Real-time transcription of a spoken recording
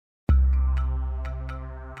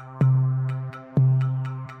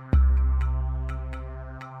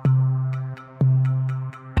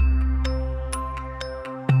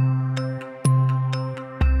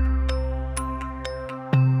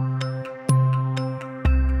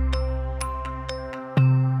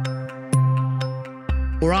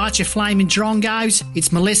Alright, you flaming drongos,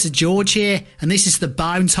 it's Melissa George here, and this is the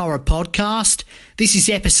Bones Horror Podcast. This is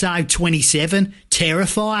episode 27,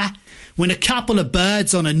 Terrifier. When a couple of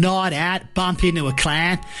birds on a night out bump into a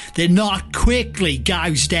clan, their night quickly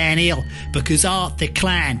goes downhill because Art the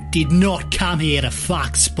clan did not come here to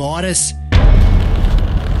fuck spiders.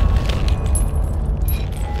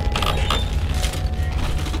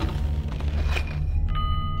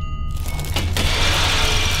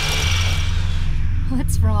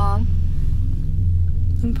 What's wrong?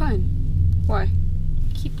 I'm fine. Why?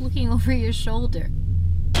 Keep looking over your shoulder.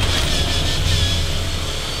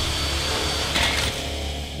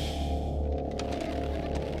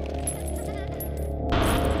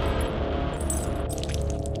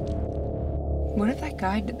 What if that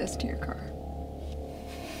guy did this to your car?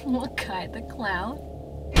 What guy? The clown?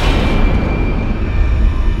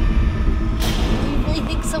 You really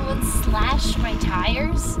think someone slashed my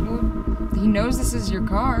tires? Well, he knows this is your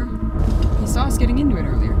car. He saw us getting into it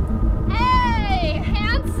earlier. Hey,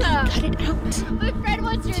 handsome! Cut it out. My friend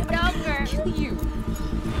wants your number. Kill you.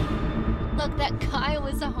 Look, that guy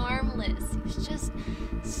was harmless. He was just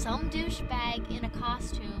some douchebag in a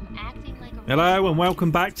costume acting like a... Hello and welcome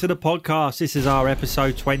back to the podcast. This is our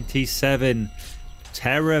episode 27,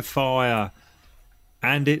 Terrifier,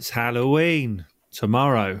 and it's Halloween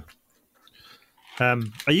tomorrow. Are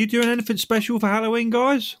you doing anything special for Halloween,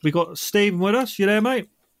 guys? We got Stephen with us. You there, mate?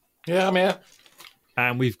 Yeah, I'm here.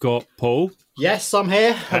 And we've got Paul. Yes, I'm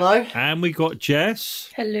here. Hello. And we got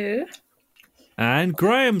Jess. Hello. And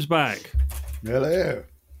Graham's back. Hello.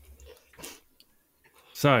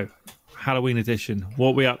 So, Halloween edition. What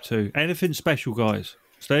are we up to? Anything special, guys?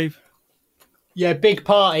 Steve? Yeah, big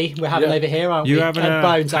party we're having Yeah. over here, aren't You we? having At a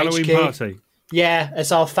Bones Halloween HQ. party? Yeah,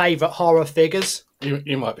 it's our favourite horror figures.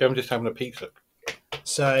 You might be. I'm just having a pizza.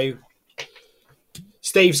 So,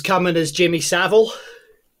 Steve's coming as Jimmy Savile,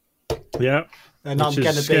 Yeah. and Which I'm is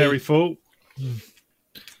going to scary be. thought.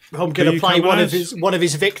 I'm going to you play coming one as? of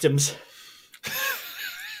his victims.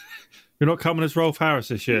 You're not coming as Rolf Harris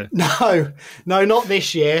this year? No, not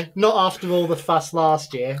this year. Not after all the fuss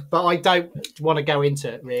last year. But I don't want to go into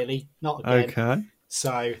it really. Not again. Okay.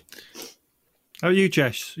 So, How are you,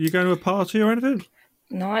 Jess? You going to a party or anything?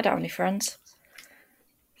 No, I don't have any friends.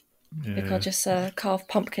 I think Yeah. I'll just carve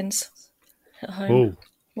pumpkins at home. Oh.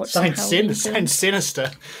 Watch some Halloween sounds films.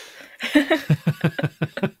 sinister.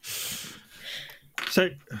 So,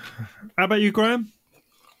 how about you, Graham?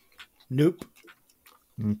 Nope.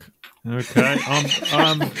 Okay. Right,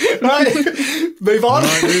 move on.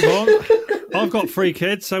 Right, move on. I've got 3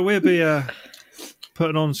 kids, so we'll be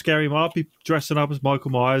putting on scary. I'll be dressing up as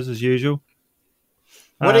Michael Myers as usual.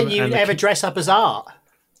 Why don't you and the ever dress up as Art?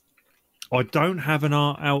 I don't have an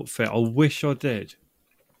art outfit. I wish I did.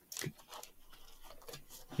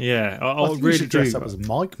 Yeah, I think you really should dress do. up as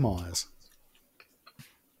Mike Myers.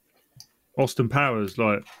 Austin Powers,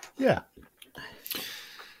 like, Yeah.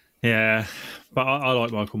 yeah. But I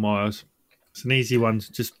like Michael Myers. It's an easy one.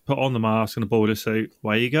 Just put on the mask and a border suit.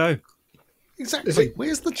 Away you go. Exactly.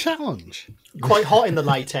 Where's the challenge? Quite hot in the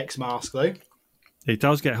latex mask, though. It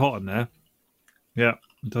does get hot in there. Yeah,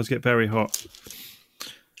 it does get very hot.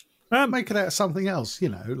 Make it out of something else,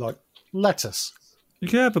 like lettuce. You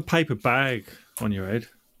could have a paper bag on your head.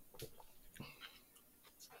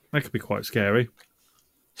 That could be quite scary.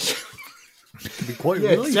 It'd be quite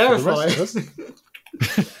Yeah, relief for the rest terrifying.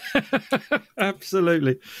 of us.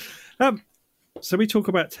 Absolutely. So we talk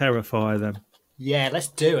about Terrifier then. Yeah, let's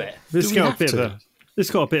do it. This we got a have bit to? of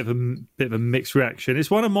a bit of a mixed reaction. It's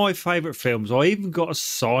one of my favourite films. I even got a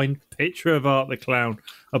signed picture of Art the Clown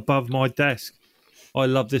above my desk. I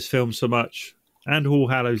love this film so much, and All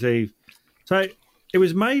Hallows Eve. So it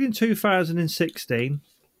was made in 2016.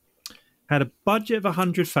 Had a budget of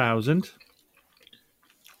 100,000.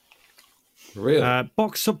 Really?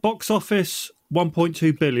 Box office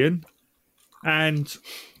 1.2 billion, and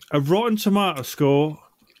a Rotten Tomato score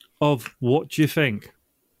of what do you think?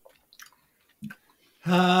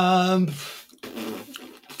 I'm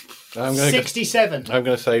going 67. I'm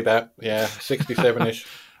going to say that. Yeah, 67ish.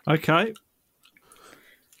 Okay,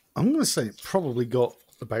 I'm going to say it probably got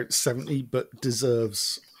about 70, but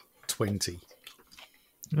deserves 20.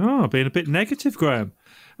 oh, being a bit negative, Graham.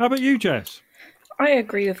 How about you, Jess? I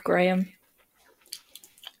agree with Graham.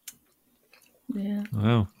 Yeah.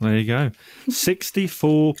 Well, there you go.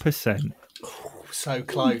 64%. So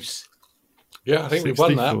close. Yeah, I think we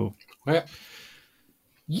won that. 64. Yeah.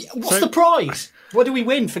 Yeah, what's the prize? What do we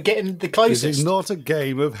win for getting the Is closest? it not a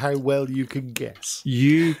game of how well you can guess?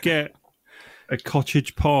 You get a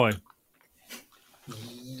cottage pie.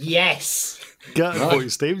 Yes. Go for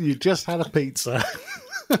it, Steve. You just had a pizza.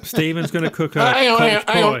 Stephen's going to cook a hang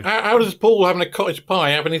cottage on. pie. How does Paul having a cottage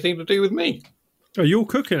pie have anything to do with me? Oh, you're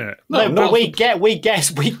cooking it. No, but we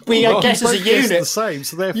guess as a unit. the same,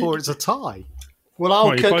 so therefore it's a tie. Well, I'll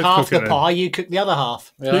Right, you cook both half cook the it pie, you cook the other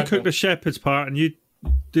half. Yeah, You okay. cook the shepherd's part and you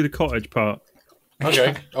do the cottage part.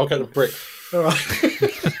 Okay, I'll get the brick. All right.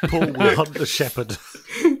 Paul will hunt the shepherd.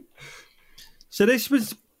 So this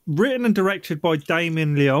was written and directed by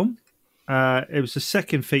Damien Leone. It was the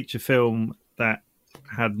second feature film that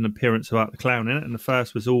had an appearance of Art the Clown in it, and the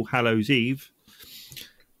first was All Hallows Eve.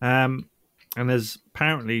 And there's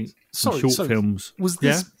apparently some short films. Was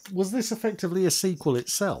this effectively a sequel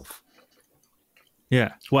itself?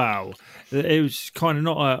 Yeah. Wow. It was kind of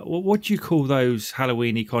not a... What do you call those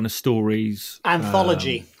Halloween-y kind of stories?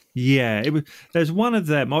 Anthology. Yeah. There's one of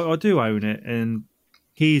them. I do own it, and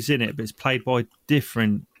he's in it, but it's played by a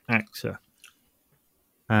different actor.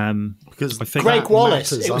 Because I think Greg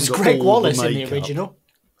Wallace. matters It was under Greg all Wallace in the makeup. original.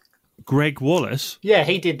 Greg Wallace. Yeah,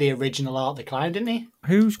 he did the original Art the Clown, didn't he?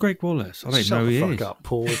 Who's Greg Wallace? I don't Shut know who the he fuck is. up,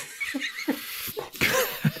 Paul.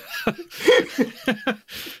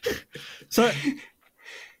 So,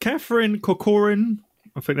 Catherine Corcoran,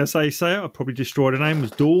 I think that's how you say it. I probably destroyed her name.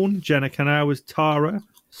 Was Dawn. Jenna Canal was Tara.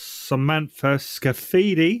 Samantha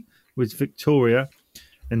Scafidi was Victoria,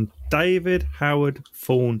 and David Howard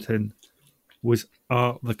Thornton was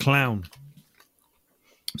Art the Clown.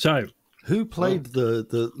 So, Who played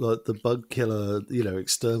the bug killer,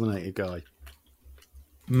 exterminator guy?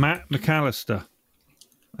 Matt McAllister,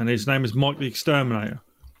 and his name is Mike the Exterminator.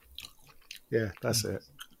 Yeah, that's it.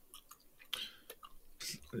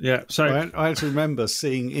 Yeah, so I actually remember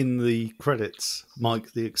seeing in the credits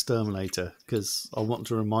Mike the Exterminator because I want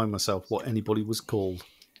to remind myself what anybody was called.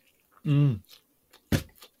 I'm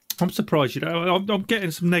surprised you know. I'm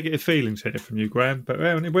getting some negative feelings here from you, Graham. But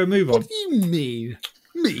we'll move on. What do you mean?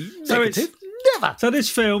 Me? So Negative? Never. So this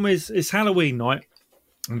film is Halloween night,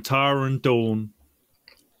 and Tara and Dawn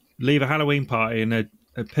leave a Halloween party, and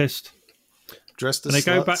they're pissed. Dressed as And they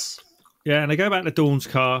go sluts. Yeah, and they go back to Dawn's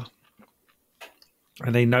car,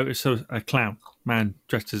 and they notice a clown, man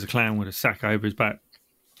dressed as a clown with a sack over his back,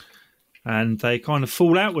 and they kind of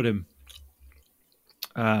fall out with him.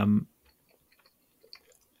 And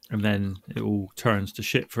then it all turns to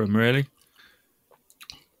shit for him, really.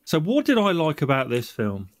 So, what did I like about this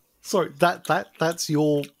film? Sorry, that's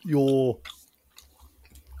your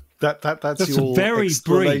that's a your very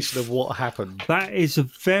explanation brief. of what happened. That is a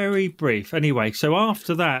very brief. Anyway, so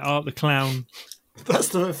after that, Art the Clown. That's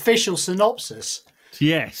the official synopsis.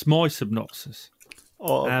 Yes, my synopsis.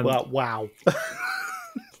 Oh wow!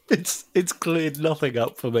 it's cleared nothing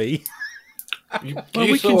up for me.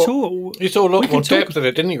 We can talk. You saw a lot we more can talk- depth in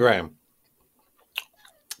it, didn't you, Graham?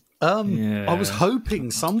 Yeah. I was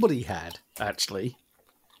hoping somebody had actually.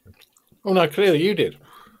 Oh no, clearly you did.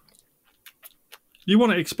 You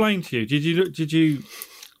want to explain to you? Did you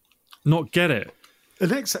not get it?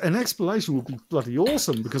 An explanation would be bloody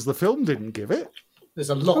awesome because the film didn't give it. There's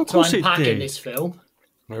a lot Of to course it unpack in did. this film.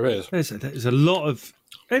 There is. There's a lot of.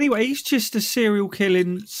 Anyway, he's just a serial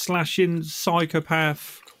killing, slashing,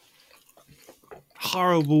 psychopath,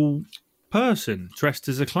 horrible person dressed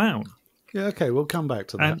as a clown, Yeah, okay, we'll come back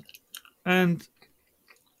to that. and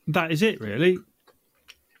that is it, really.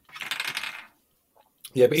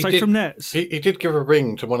 Yeah, but So he did, from there, he did give a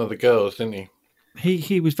ring to one of the girls, didn't he?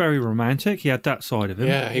 he was very romantic. He had that side of him.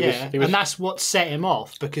 Yeah, he was. And that's what set him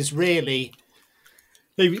off because really,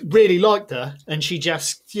 he really liked her, and she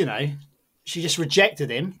just rejected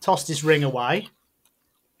him, tossed his ring away.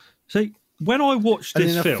 See, when I watched And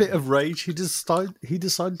this in a film, fit of rage, he decided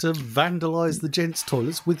to vandalise the gents'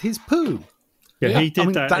 toilets with his poo. yeah, he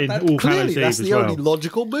did that in All Hallows Eve that's as the well. only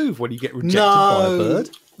logical move when you get rejected by a bird.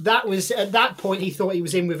 That was at that point he thought he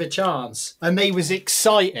was in with a chance, and he was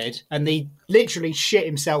excited, and he literally shit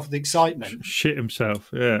himself with excitement. Shit himself,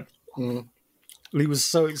 yeah. He was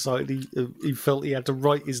so excited he felt he had to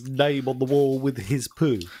write his name on the wall with his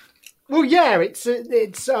poo. Well, yeah, it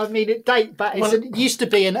date back. It used to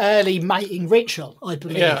be an early mating ritual, I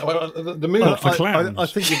believe. Yeah, well, the movie. For clowns. I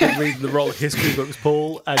think you've been reading the wrong history books,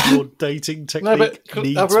 Paul, and your dating No, technique but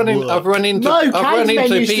needs I've run No, into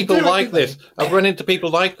cavemen used to people do it. like this. I've run into people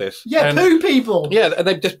like this. Yeah, and, poo people. Yeah, and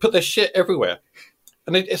they just put their shit everywhere,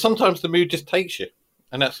 and sometimes the mood just takes you,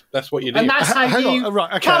 and that's what you do. And that's how Hang you. on,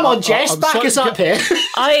 right, okay, Come on, Jess, I'm back slightly us up here.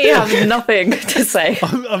 I have nothing to say.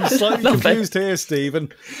 I'm slightly Nothing. confused here,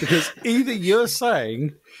 Stephen, because either you're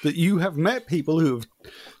saying that you have met people who have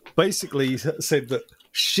basically said that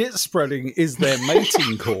shit spreading is their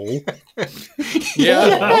mating call.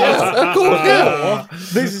 yeah, of course, yeah. Or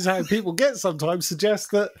this is how people get sometimes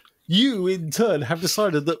suggest that you in turn have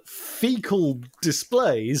decided that fecal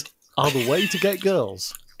displays are the way to get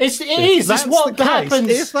girls. It is. It's what happens.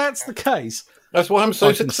 If that's the case, That's why I'm so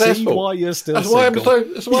I can successful. see why you're still That's why I'm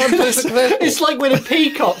single. so successful. It's like when a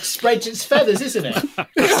peacock spreads its feathers, isn't it? No,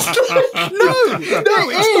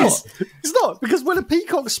 it's not. It's not, because when a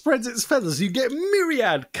peacock spreads its feathers, you get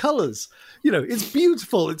myriad colours. You know, it's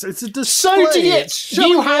beautiful. It's a display. So do you. It's showing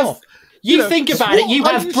You have. off. You know, think about it. You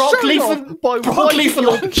what have I'm broccoli showing for off by broccoli for wiping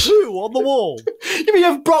your lunch. poo on the wall. You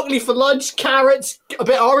have broccoli for lunch, carrots, a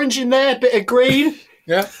bit of orange in there, a bit of green.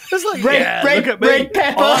 Yeah. It's like Red look at me. red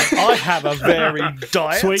pepper. I have a varied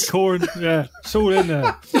diet. Sweet corn, yeah, it's all in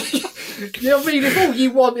there. You know what I mean? If all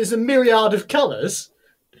you want is a myriad of colours,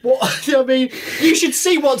 what? You know what I mean? You should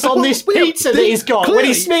see what's on this Well, pizza that he's got when he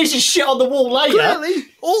clearly- smears his shit on the wall later. Clearly,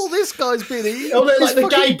 all this guy's been eating Oh, like is the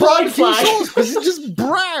gay fucking pride barbecue flag. sauce because it's just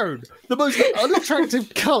brown. The most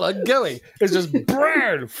unattractive colour going is just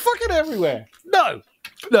brown, fucking everywhere. No,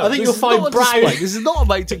 I think this you'll is find not a brown- display. This is not a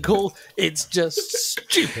mating call. It's just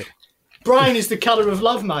stupid. Brown is the colour of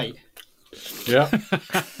love, mate. Yeah.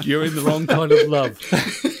 You're in the wrong kind of love.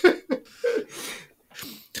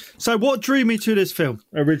 So, what drew me to this film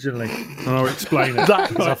originally? And I'll explain it.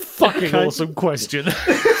 That is a fucking awesome question.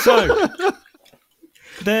 So,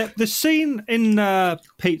 the scene in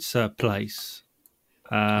pizza place.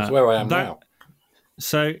 That's where I am that- now.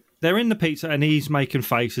 So they're in the pizza, and he's making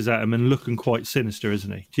faces at him and looking quite sinister,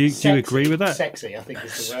 isn't he? Do you agree with that? Sexy, I think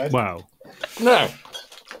is the word. Wow. No.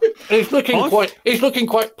 He's looking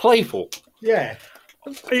quite playful. Yeah.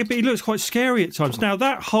 He looks quite scary at times. Now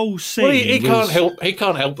that whole scene, Well, he was-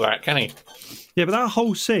 can't help that, can he? Yeah, but that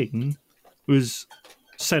whole scene was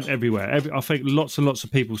sent everywhere. I think lots and lots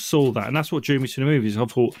of people saw that, and that's what drew me to the movies. I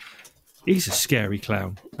thought he's a scary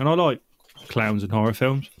clown, and I like clowns in horror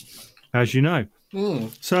films, as you know.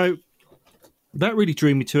 So that really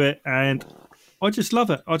drew me to it, and I just love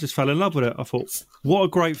it. I just fell in love with it. I thought, what a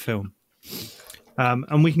great film.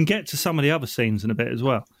 And we can get to some of the other scenes in a bit as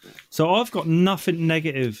well. So I've got nothing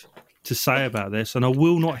negative to say about this, and I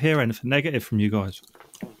will not hear anything negative from you guys.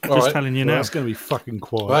 All Just right. telling you Well, now. that's going to be fucking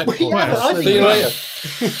quiet. Right. I See you later.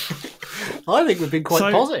 I think we've been quite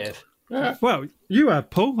So- positive. Well, you have,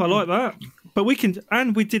 Paul. I like that. But we can,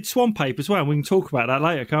 and we did Swamp Ape as well. We can talk about that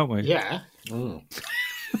later, can't we? Yeah. Well,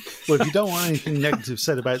 if you don't want anything negative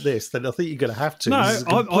said about this, then I think you're going to have to. No, This is a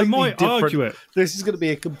I completely might different- argue it. This is going to be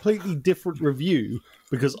a completely different review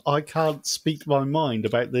because I can't speak my mind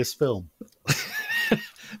about this film.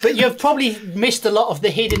 But you've probably missed a lot of the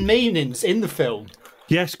hidden meanings in the film.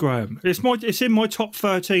 Yes, Graham. It's in my top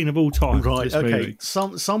 13 of all time. Right, This okay. movie.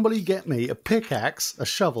 Somebody get me a pickaxe, a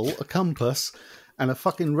shovel, a compass, and a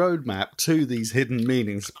fucking roadmap to these hidden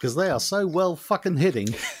meanings because they are so well fucking hidden,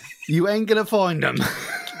 you ain't going to find them.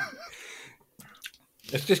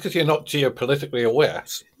 It's just because you're not geopolitically aware.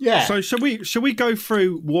 Yeah. So shall we go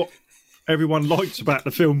through what everyone liked about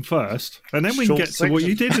the film first, and then we can Short get to what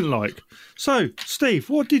you section. didn't like. So, Steve,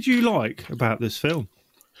 what did you like about this film?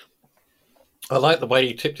 I like the way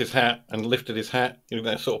he tipped his hat and lifted his hat in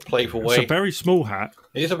that sort of playful way. It's a very small hat.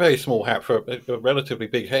 It is a very small hat for a relatively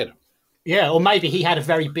big head. Yeah, or maybe he had a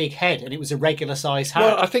very big head and it was a regular size hat.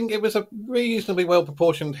 Well, I think it was a reasonably well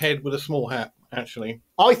proportioned head with a small hat, actually.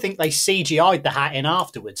 I think they CGI'd the hat in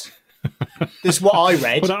afterwards. That's what I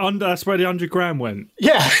read. Well, that's where the 100 grand went.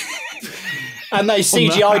 Yeah. And they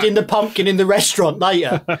CGI'd in the pumpkin in the restaurant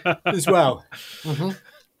later as well.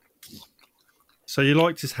 So you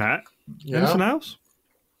liked his hat. Yeah. Anything else?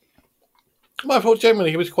 Well, I thought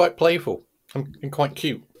generally he was quite playful and quite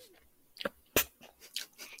cute.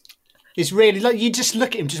 It's really like you just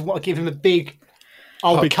look at him, just want to give him a big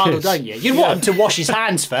old Big cuddle, kiss. don't you? You want him to wash his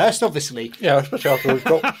hands first, obviously. Yeah, especially after we've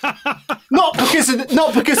got... Not because of the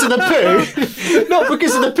poo, not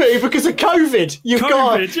because of the poo, because of COVID. You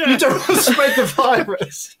yeah. don't want to spread the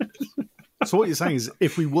virus. So what you're saying is,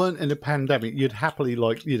 if we weren't in a pandemic, you'd happily,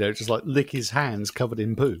 just lick his hands covered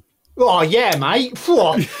in poo. Oh yeah, mate.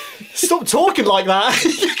 Phew. Stop talking like that.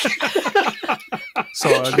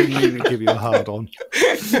 Sorry, I didn't mean to give you a hard on.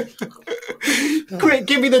 Quick,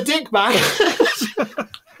 give me the dick back.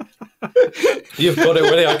 You've got it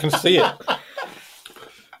ready, I can see it.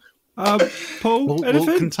 Paul, Well,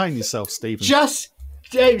 anything? contain yourself, Stephen.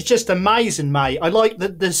 It was just amazing, mate. I like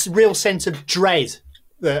this real sense of dread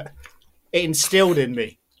that it instilled in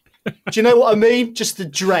me. Do you know what I mean? Just the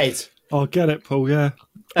dread. I get it, Paul, yeah.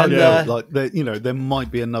 And there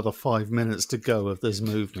might be another 5 minutes to go of this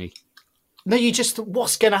movie. no, you just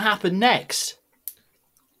what's going to happen next?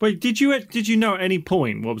 Wait, did you know at any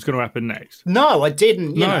point what was going to happen next? No, I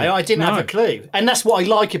didn't. I didn't have No. a clue, and that's what I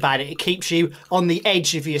like about it. It keeps you on the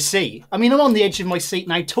edge of your seat. I mean, I'm on the edge of my seat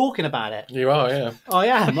now talking about it. You are, yeah. I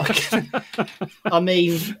am. I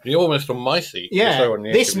mean, You're almost on my seat. yeah. You're so on the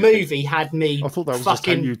edge This of your seat. movie had me I thought that was just how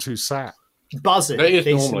fucking you two sat. buzzing. It is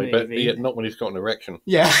this normally, but movie. yeah, not when he's got an erection.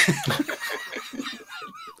 Yeah.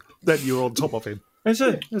 Then you're on top of him. There's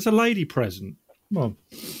a lady present. Come on.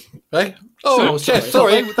 Hey? Oh,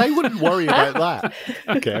 sorry. They wouldn't worry about that,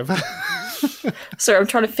 Kev. Sorry, I'm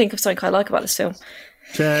trying to think of something I like about this film.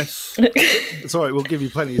 Jess. It's all right. We'll give you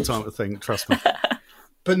plenty of time to think. Trust me.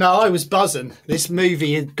 But no, I was buzzing. This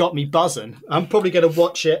movie had got me buzzing. I'm probably going to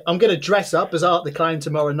watch it. I'm going to dress up as Art the Clown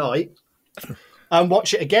tomorrow night and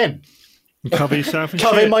watch it again. Cover yourself in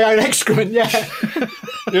Cover shit. my own excrement, yeah.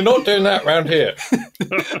 You're not doing that round here.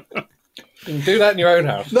 You can do that in your own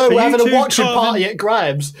house. No, Are we're you having a two watching carving- party at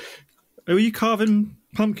Graham's. Are you carving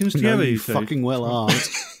pumpkins No, together, you you two? fucking well aren't.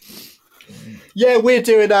 Yeah, we're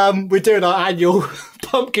doing our annual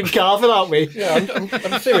pumpkin carving, aren't we? Yeah,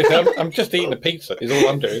 I'm serious. I'm just eating a pizza is all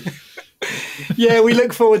I'm doing. Yeah, we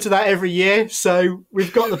look forward to that every year. So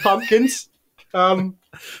we've got the pumpkins.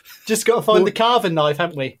 Just got to find the carving knife,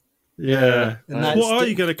 haven't we? Yeah. And that's What are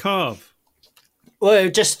you going to carve? Well,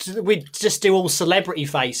 we just do all celebrity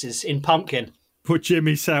faces in pumpkin. Put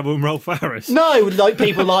Jimmy Savile and Rolf Harris. No, like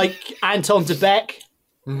people like Anton de Beck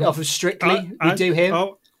off of Strictly. We do him.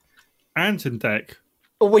 Oh, Anton Deck.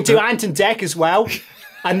 Or we do Anton Deck as well.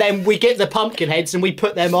 And then we get the pumpkin heads and we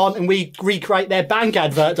put them on and we recreate their bank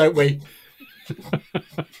advert, don't we?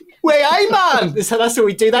 Wait, hey man! That's what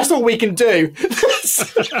we do. That's all we can do.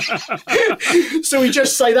 So we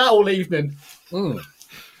just say that all evening. Oh,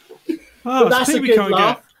 that's I think a we good can't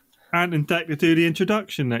laugh. get Anton Deck to do the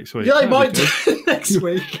introduction next week. Yeah, they That'd might be do good. it next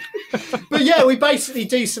week. But yeah, we basically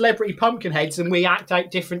do celebrity pumpkin heads and we act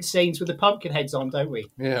out different scenes with the pumpkin heads on, don't we?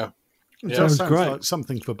 Yeah. It Sounds sounds great. like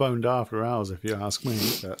something for boned after hours, if you ask me.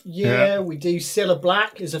 But Yeah, we do Cilla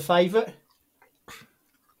Black as a favourite.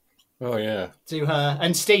 Oh, yeah. Do her.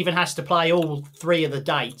 And Stephen has to play all three of the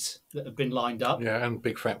dates that have been lined up. Yeah, and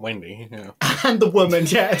Big Fat Wendy. Yeah. And the woman,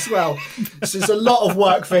 yeah, as well. So there's a lot of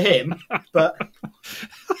work for him. But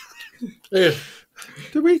Yeah.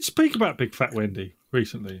 Did we speak about Big Fat Wendy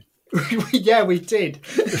recently? yeah, we did.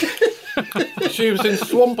 She was in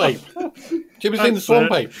Swamp Ape. She was in That's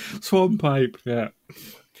Swamp it. Ape. Swamp Ape, yeah.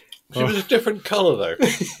 She was a different colour,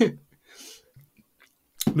 though.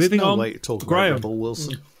 Moving no on. way to talk about Graham. Rebel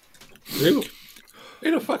Wilson. Who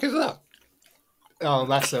the fuck is that? Oh,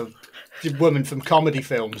 that's a woman from comedy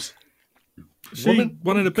films. She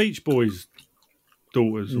one of the Beach Boys'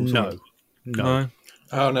 daughters or something? No.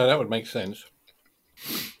 Oh, no, that would make sense.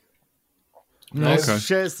 No? Okay.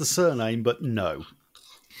 Shares the surname, but no.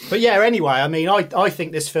 But yeah, anyway, I mean, I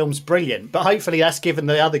think this film's brilliant. But hopefully that's given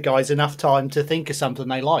the other guys enough time to think of something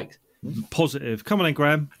they like. Positive. Come on then,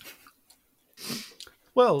 Graham.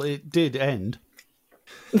 Well, it did end.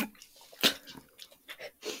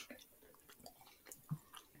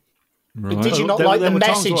 Right. Did you not There- like there the were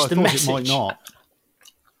times message? where I The thought message. It might not.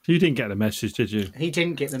 You didn't get the message, did you? He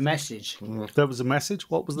didn't get the message. There was a message.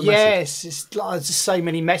 What was the message? Yes, it's like, there's just so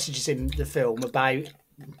many messages in the film about,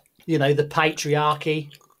 the patriarchy,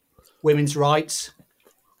 women's rights,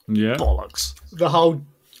 Yeah. Bollocks. the whole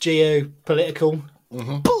geopolitical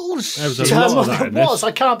Bullshit. There was a lot of that it in was. this.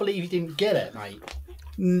 I can't believe you didn't get it, mate.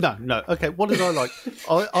 No. Okay, what did I like?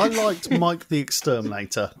 I liked Mike the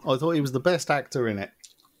Exterminator. I thought he was the best actor in it.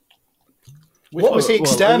 What was he Well, at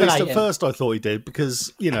least exterminating? at first I thought he did,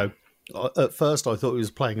 because, at first I thought he was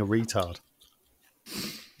playing a retard.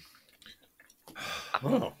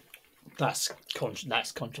 Oh. That's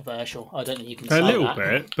controversial. I don't think you can A say little that.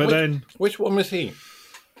 bit, but then Which one was he?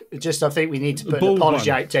 Just, I think we need to put an bald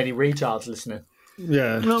apology one. out to any retards listening.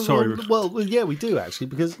 yeah. No, Sorry. Well, yeah, we do actually,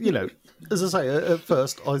 because as I say, at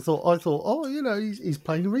first I thought, oh, he's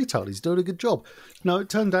playing a retard. He's doing a good job. No, it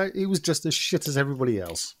turned out he was just as shit as everybody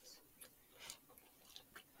else.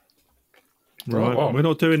 Right. on. We're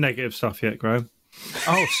not doing negative stuff yet, Graham.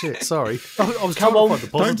 Oh shit! Sorry, I was Come trying on. to find the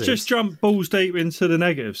Don't positives. just jump balls deep into the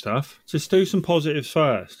negative stuff. Just do some positives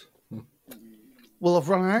first. Well, I've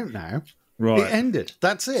run out now. Right. It ended.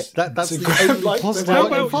 That's it. That's the Graham only liked positive the I How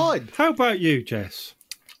can about, find. how about you, Jess?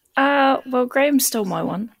 Well, Graham stole my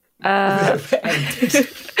one.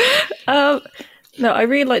 No, I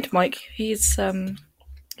really liked Mike. He seemed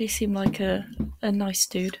like a nice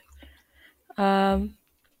dude.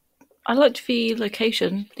 I liked the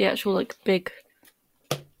location, the actual big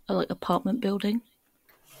apartment building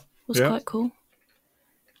was Yeah. quite cool.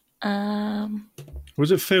 What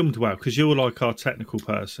Was it filmed well? Because you're like our technical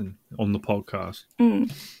person on the podcast.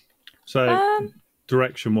 So,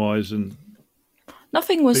 direction-wise and...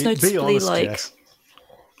 Nothing was noticeably, honest, like, Jess.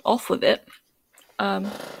 off with it. All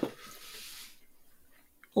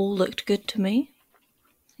looked good to me.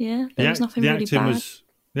 Yeah, there was nothing really bad.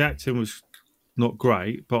 The acting was not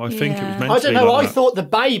great, but I think it was meant I to don't be know. like I that. thought the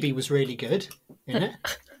baby was really good in it.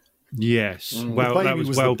 Yes, The well, baby that was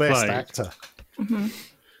was well the best played. actor.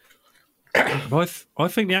 But I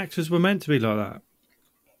think the actors were meant to be like that.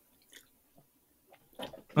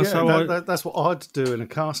 That's Yeah, how that's what I'd do in a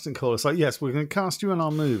casting call. It's like, yes, we're going to cast you in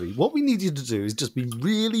our movie. What we need you to do is just be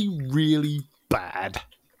really, really bad.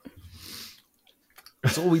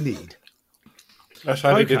 That's all we need. That's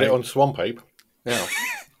how they did Okay. it on Swamp Ape. Yeah.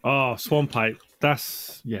 Oh, Swamp Ape.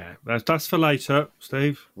 That's for later,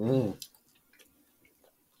 Steve.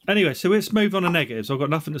 Anyway, so let's move on to negatives. I've got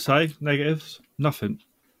nothing to say. Negatives, nothing.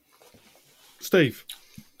 Steve,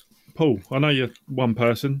 Paul, I know you're one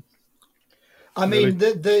person. I mean,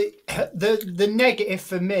 the negative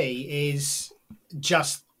for me is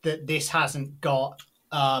just that this hasn't got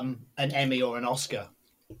an Emmy or an Oscar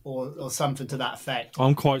or something to that effect.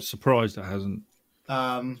 I'm quite surprised it hasn't.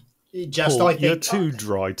 Just Paul, I think you're too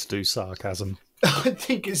dry to do sarcasm. I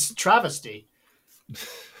think it's travesty.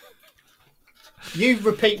 You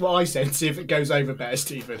repeat what I said, see if it goes over better,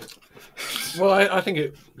 Stephen. Well, I think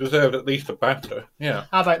it deserved at least a BAFTA. Yeah.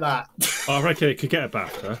 How about that? I reckon it could get a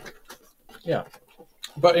BAFTA. Yeah.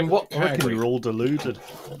 But in what I reckon category? you're all deluded.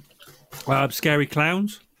 Scary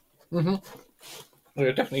Clowns. Well,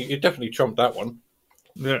 you definitely trumped that one.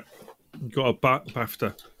 Yeah, you got a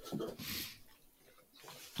BAFTA.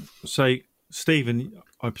 So, Stephen,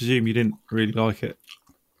 I presume you didn't really like it.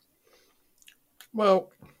 Well,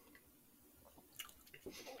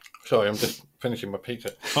 sorry, I'm just finishing my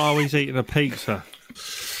pizza. Oh, he's eating a pizza.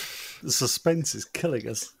 The suspense is killing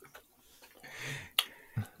us.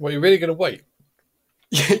 Well, you're really going to wait?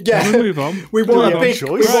 Yeah, We'll move on. we want a Good big.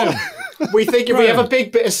 choice. We think if we have a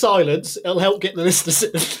big bit of silence, it'll help get the listeners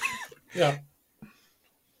in. Yeah.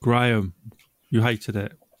 Graham, you hated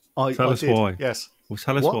it. Tell us did, why. Yes. Well,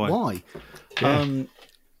 tell us Why? why. Why?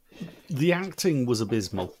 The acting was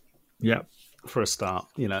abysmal Yeah. for a start.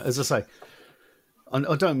 You know, as I say,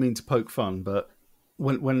 I don't mean to poke fun, but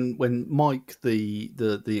when Mike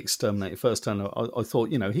the exterminator first turned up, I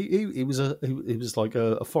thought, you know, he was like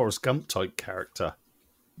a Forrest Gump type character.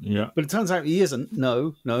 Yeah. But it turns out he isn't.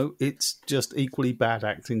 No, it's just equally bad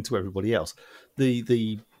acting to everybody else.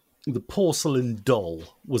 The porcelain doll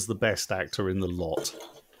was the best actor in the lot.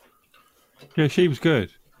 Yeah, she was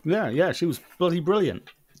good. Yeah, she was bloody brilliant.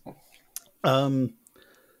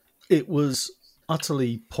 It was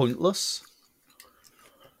utterly pointless.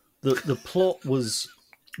 The plot was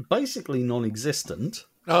basically non-existent.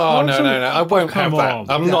 Oh, no. I won't have come that. on.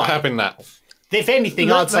 I'm not having that. If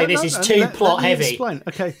anything, I'd say this is too plot let me heavy. Explain.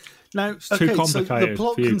 Okay, now too so the complicated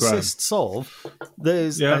plot for you, Graham. consists of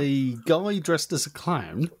there's Yeah. a guy dressed as a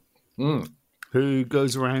clown who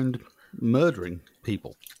goes around murdering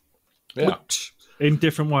people. Yeah. Which, In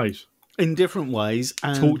different ways. in different ways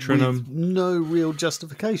and Torturing with them. no real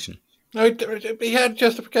justification. No, he had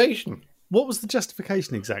justification. What was the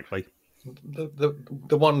justification exactly?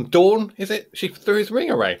 The one, Dawn, is it? She threw his ring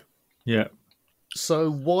away. Yeah.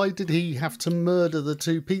 So why did he have to murder the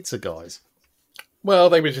two pizza guys? Well,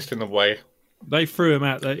 they were just in the way. They threw him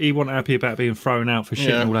out. He wasn't happy about being thrown out for shitting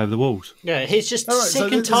Yeah. all over the walls. Yeah, he's just All right, sick so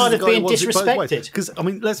and this is tired a of guy who being wants it both ways. disrespected. Because, I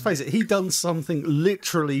mean, let's face it, he done something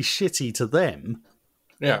literally shitty to them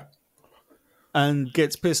Yeah. and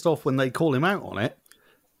gets pissed off when they call him out on it.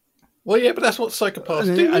 Well, yeah, but that's what psychopaths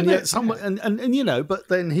do. And isn't yet it? someone and you know, but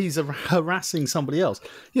then he's harassing somebody else.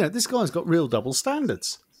 You know, this guy's got real double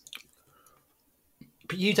standards.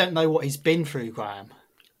 But you don't know what he's been through, Graham.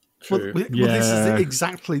 True. Well, this Yeah. is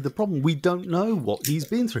exactly the problem. We don't know what he's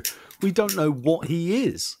been through. We don't know what he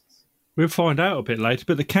is. We'll find out a bit later.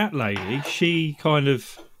 But the cat lady, she kind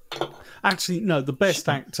of... Actually, no. The best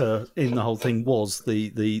actor in the whole thing was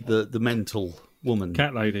the mental woman,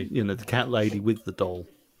 Cat lady. You know, the cat lady with the doll.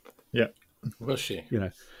 Yeah. Was she? You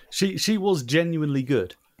know, she was genuinely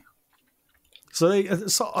good. So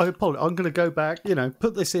I apologize. I'm going to go back. You know,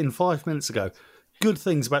 put this in 5 minutes ago. Good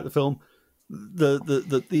things about the film.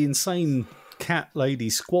 The insane cat lady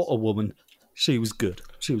squatter woman. She was good.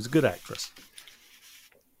 She was a good actress.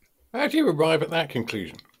 How do you arrive at that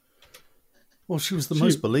conclusion? Well, she was the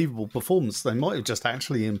most believable performance. They might have just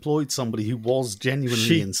actually employed somebody who was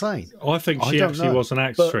genuinely insane. I think I she don't actually know, was an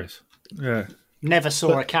actress. Yeah. Never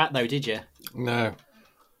saw a cat, though, did you? No.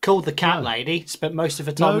 called the cat lady. Spent most of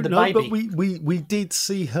her time with the baby. But we did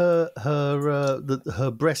see her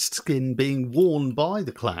breast skin being worn by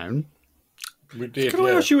the clown. We did. Can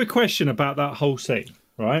I ask you a question about that whole scene?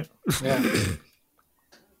 Right? Yeah.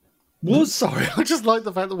 Sorry, I just like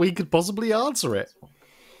the fact that we could possibly answer it.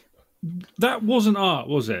 That wasn't art,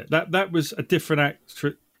 was it? That was a different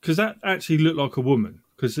actress, because that actually looked like a woman,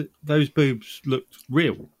 because those boobs looked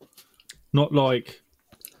real, not like.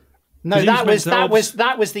 No, that was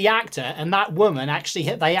the actor, and that woman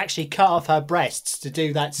they actually cut off her breasts to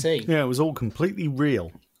do that scene. Yeah, it was all completely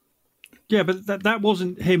real. Yeah, but that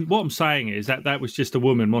wasn't him. What I'm saying is that was just a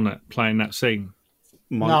woman, wasn't it, playing that scene?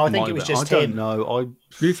 No, I think it was just him. I don't know.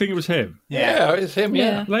 Do you think it was him? Yeah, it's him.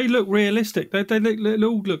 Yeah. They look realistic. They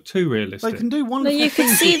all look too realistic. They can do No, wonderful you could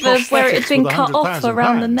things see with where it had been prosthetics cut with off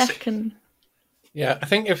around the £100,000. neck and. Yeah, I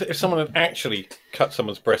think if someone had actually cut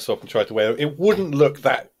someone's breasts off and tried to wear them, it wouldn't look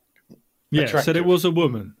that attractive. Said it was a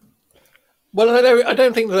woman. Well, I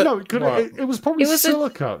don't think that. No, it was probably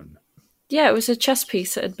silicone. Yeah, it was a chess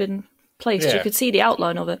piece that had been placed. Yeah. You could see the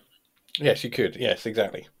outline of it. Yes, you could. Yes,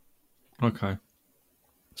 exactly. Okay.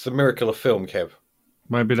 It's the miracle of film, Kev.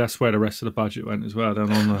 Maybe that's where the rest of the budget went as well. Down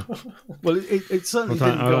on the. Well, it certainly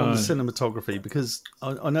didn't go on the cinematography, because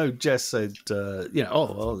I know Jess said,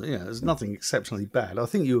 there's nothing exceptionally bad. I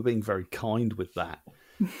think you were being very kind with that.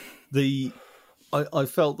 I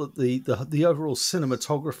felt that the overall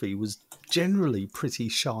cinematography was generally pretty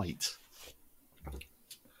shite.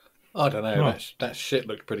 I don't know. That shit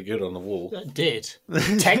looked pretty good on the wall. That did.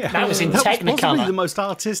 That was in That was Technicolor. possibly the most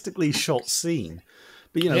artistically shot scene.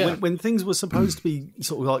 But, when things were supposed to be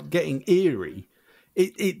sort of like getting eerie,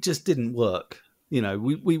 it just didn't work. In what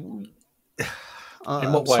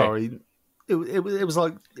way? Sorry. It was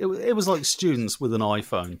like students with an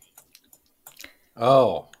iPhone.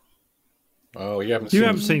 Oh, you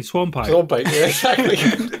haven't seen Swamp Ape. Swamp Ape, yeah, exactly.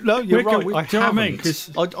 No, you're right. Do you know I what I haven't. mean?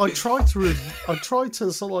 'Cause- I tried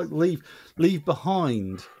to sort of like leave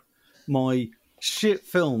behind my shit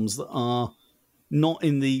films that are not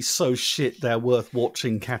in the so shit they're worth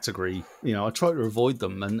watching category. I try to avoid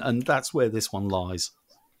them, and that's where this one lies.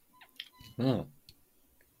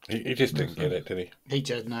 He just didn't get it, did he? He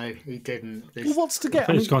didn't. Well, what's to get?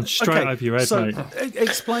 It's gone straight over your head, so mate.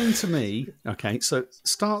 Explain to me. Okay, so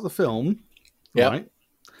start the film. Yep. Right.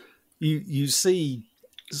 You see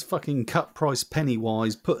this fucking cut price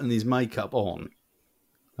Pennywise putting his makeup on.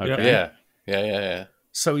 Okay. Yeah.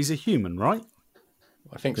 So he's a human, right?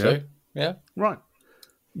 I think so. Yeah. Right.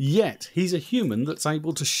 Yet he's a human that's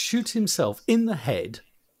able to shoot himself in the head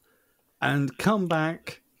and come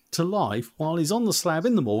back to life while he's on the slab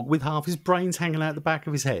in the morgue with half his brains hanging out the back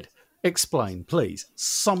of his head. Explain, please.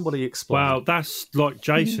 Somebody explain. Wow, that's like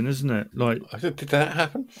Jason, isn't it? Like, Did that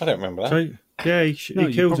happen? I don't remember that. yeah, he you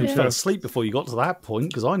kills probably fell himself. asleep before you got to that point,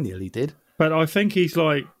 because I nearly did. But I think he's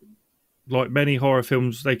like many horror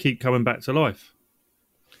films, they keep coming back to life.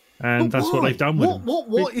 And But that's what why? they've done with him.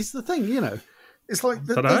 What is the thing, It's like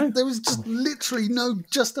there was just literally no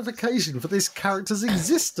justification for this character's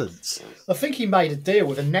existence. I think he made a deal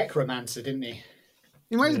with a necromancer, didn't he?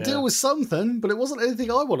 He made a deal with something, but it wasn't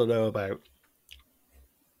anything I want to know about.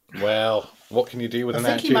 Well, what can you do with I an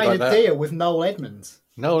think he attitude made like a that? deal with Noel Edmonds.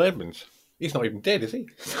 Noel Edmonds. He's not even dead, is he?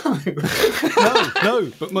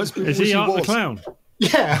 No, but most people Is wish he Art the was. Clown?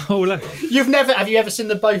 Yeah. Oh, look. Have you ever seen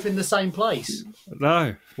them both in the same place?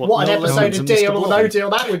 No. What an Noel episode Edmonds of and Deal Mr. or No Blobby? Deal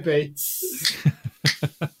that would be.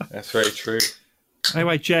 That's very true.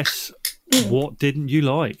 Anyway, Jess, what didn't you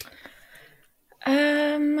like?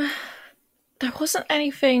 There wasn't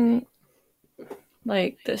anything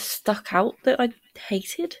that stuck out that I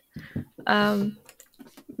hated.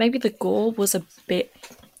 Maybe the gore was a bit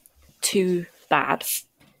too bad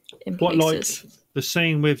in What, like places. the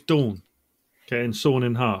scene with Dawn getting sawn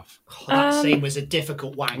in half? Oh, that scene was a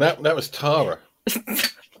difficult wank. That was Tara.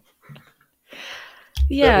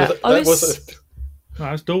 Yeah, that I was was. No,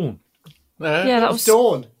 that's Dawn. Yeah, that was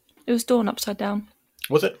Dawn. It was Dawn upside down.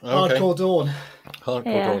 Was it? Okay. Hardcore Dawn. Hardcore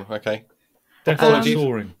Yeah. Dawn. Okay. Definitely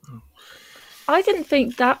sawing. I didn't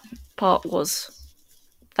think that part was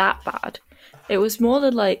that bad. It was more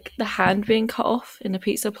the hand being cut off in the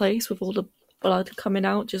pizza place with all the blood coming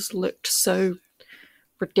out just looked so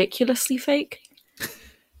ridiculously fake.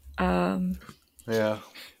 Yeah.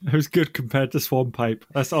 It was good compared to Swamp Ape.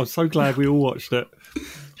 I'm so glad we all watched it.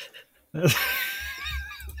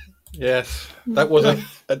 Yes. That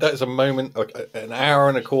is a moment, an hour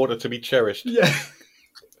and a quarter to be cherished. Yeah.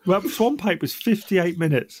 Well, Swamp Ape was 58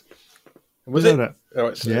 minutes. Was Wasn't it? Oh,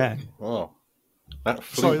 it's, Yeah. Wow. That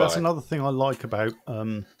flew Sorry, by. that's another thing I like about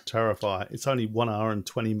Terrifier. It's only 1 hour and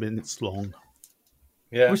 20 minutes long.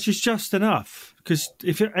 Yeah. which is just enough. Because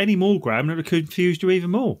if you're any more, Graham, it would have confused you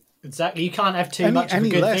even more. Exactly. You can't have too much of a Any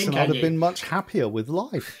good less, thing, and can I'd have you? been much happier with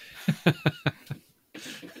life.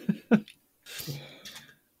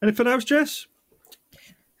 Anything else, Jess?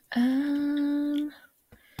 Not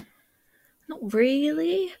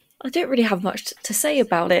really. I don't really have much to say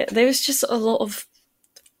about it. There was just a lot of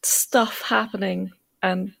stuff happening,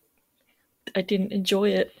 and I didn't enjoy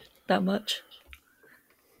it that much.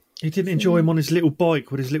 You didn't enjoy him on his little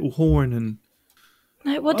bike with his little horn and...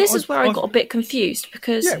 No, well, this is where I got a bit confused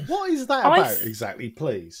because Yeah, what is that I've- about exactly,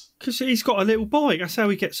 please? Because he's got a little bike. That's how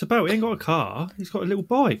he gets about. He ain't got a car. He's got a little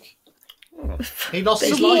bike. He lost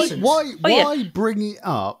his he- license. Why yeah. bring it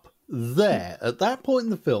up there at that point in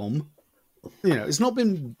the film? You know, it's not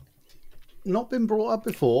been brought up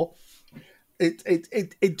before.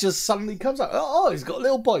 It just suddenly comes up. Oh, he's got a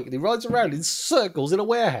little bike and he rides around in circles in a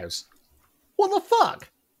warehouse. What the fuck?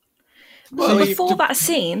 So before that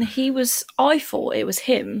scene, I thought it was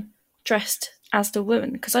him dressed as the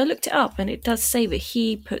woman because I looked it up and it does say that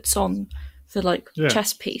he puts on the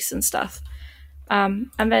chest piece and stuff. And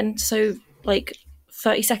then 30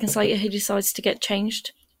 seconds later, he decides to get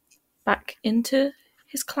changed back into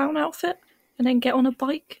his clown outfit and then get on a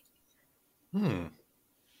bike.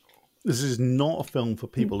 This is not a film for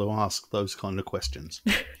people who ask those kind of questions.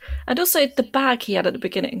 And also the bag he had at the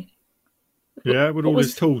beginning. Yeah, with all was-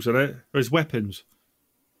 his tools in it. Or his weapons.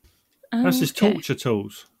 That's his Okay. torture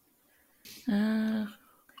tools. I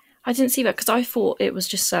didn't see that because I thought it was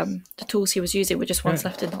just the tools he was using were just ones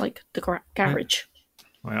left in the garage.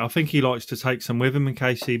 Right, I think he likes to take some with him in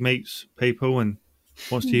case he meets people and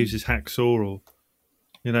wants to use his hacksaw or,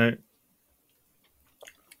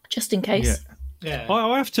 Just in case. Yeah.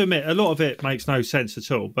 I have to admit, a lot of it makes no sense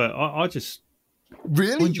at all, but I just...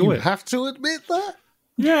 Really? Enjoy You it. have to admit that?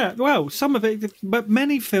 Yeah, well, some of it, but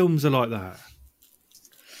many films are like that.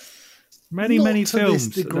 Many Not many to films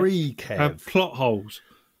this degree, Kev. have plot holes.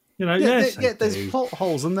 There's do. plot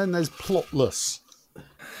holes and then there's plotless.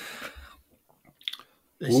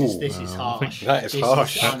 This is harsh. that is This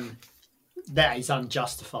harsh. That is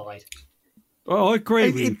unjustified. Well, I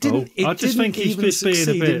agree with you, Paul. I just think he's even just being a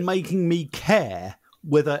succeed bit... in making me care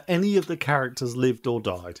whether any of the characters lived or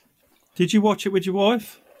died. Did you watch it with your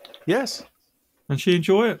wife? Yes. And she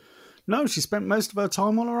enjoy it? No, she spent most of her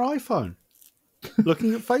time on her iPhone,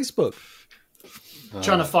 looking at Facebook.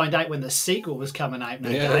 Trying to find out when the sequel was coming out.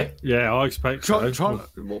 No doubt. Yeah, I expect so.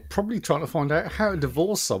 Probably trying to find out how to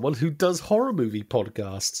divorce someone who does horror movie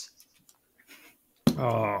podcasts.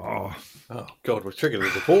 Oh, Oh, God, we're triggered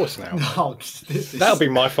a divorce now. Oh, this is... That'll be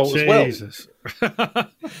my fault as well. Jesus.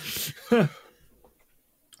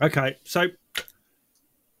 Okay, so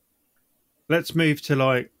let's move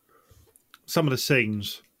to some of the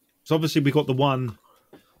scenes. So obviously we got the one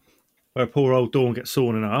where poor old Dawn gets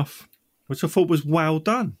sawn in half, which I thought was well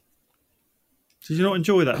done. Did you not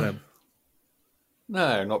enjoy that then?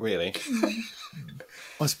 No, not really.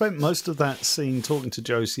 I spent most of that scene talking to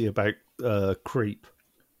Josie about Creep.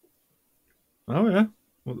 Oh yeah,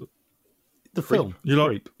 well, The film. you like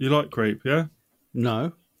Creep. you like Creep, yeah?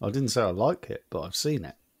 No, I didn't say I like it, but I've seen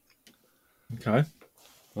it. Okay.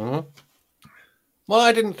 Well,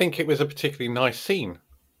 I didn't think it was a particularly nice scene.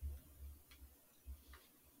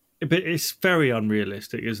 But it's very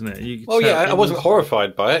unrealistic, isn't it? You could Well, tell yeah, I it wasn't was-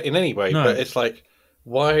 horrified by it in any way, No. but it's like,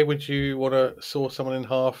 why would you want to saw someone in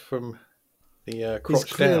half from the He's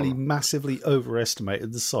crotch clearly down? massively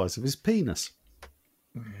overestimated the size of his penis.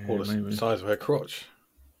 Or the maybe. size of her crotch.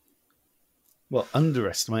 Well,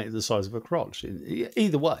 underestimated the size of her crotch.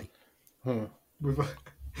 Either way.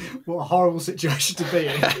 What a horrible situation to be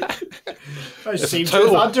in. I seem to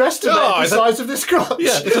total- have underestimated Oh, the it's a- size of this crotch.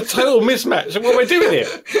 Yeah, it's a total mismatch. What am I doing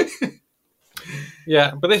here?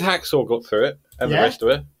 Yeah, but this hacksaw got through it, and Yeah. the rest of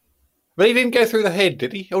it. But he didn't go through the head,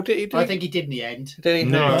 did he? Or did he? I think he did in the end. Did he?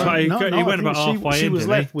 No, he I went think about halfway she in, was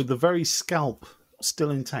didn't he? left with the very scalp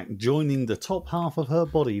still intact, joining the top half of her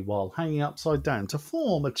body while hanging upside down to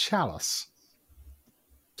form a chalice.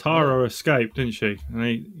 Tara escaped, didn't she? And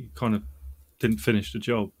he kind of didn't finish the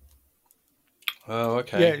job. Oh,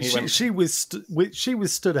 okay. Yeah, He went- she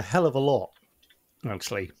withstood a hell of a lot,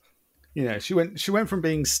 actually. You know, she went from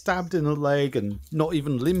being stabbed in the leg and not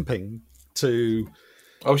even limping to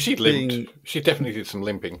Oh, she limped. being- She definitely did some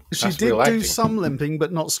limping. she That's did real do acting. some limping,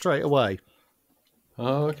 but not straight away.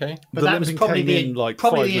 Oh, okay. But the that was limping probably came the- in like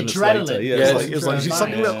probably 5 the minutes adrenaline. later. Yeah, Yes. it's like she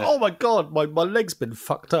suddenly went, Yeah. "Oh my god, my leg's been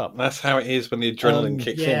fucked up." That's how it is when the adrenaline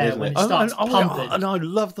kicks yeah, in, isn't when it? it starts pumping. And I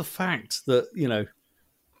love the fact that, you know,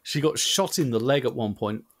 she got shot in the leg at one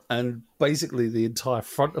point and basically the entire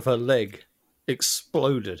front of her leg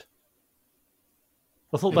exploded.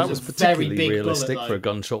 I thought It that was was a very particularly big realistic bullet, for though. a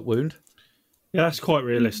gunshot wound. Yeah, that's quite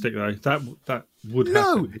realistic though. That would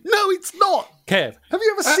No, happen. no, it's not. Kev, have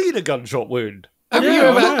you ever seen a gunshot wound? Have Yeah, you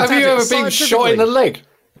ever, I have you ever been shot in the leg?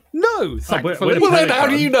 No, thankfully. Well, then how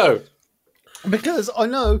do you know? Because I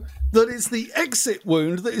know that it's the exit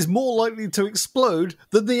wound that is more likely to explode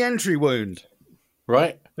than the entry wound.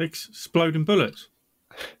 Right. Exploding bullets.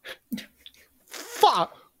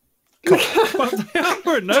 Fuck.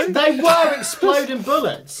 Weren't they? They were exploding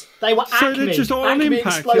bullets. They were So they're Acme. just on Acme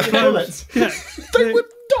impact. exploding bullets. Yeah. They were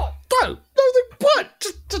not. No, they weren't.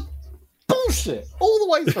 Just bullshit all the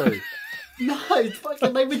way through. No,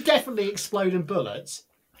 fucking, they were definitely exploding bullets.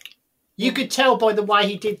 You could tell by the way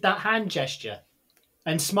he did that hand gesture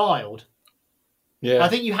and smiled. Yeah. I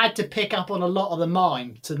think you had to pick up on a lot of the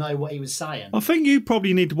mime to know what he was saying. I think you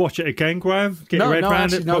probably need to watch it again, Graham. Get your head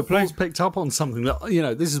around it properly. Paul's picked up on something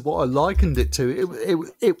that, this is what I likened it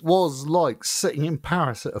to. It was like sitting in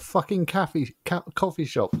Paris at a fucking coffee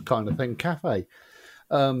shop kind of thing, cafe,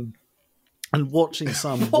 and watching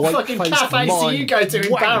some What fucking white-faced cafes do you mime go to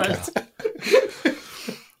in Paris?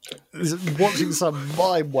 watching some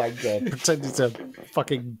mime wanker pretending to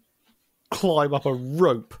fucking climb up a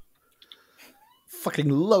rope. Fucking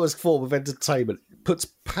lowest form of entertainment. Puts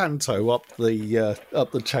Panto up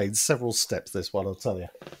the chain several steps. This one, I'll tell you.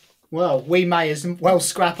 Well, we may as well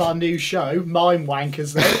scrap our new show, Mime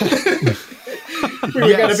Wankers, then. We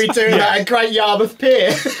were going to be doing that at Great Yarmouth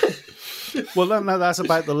Pier. Well, no, that's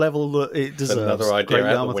about the level that it deserves. Another idea Great out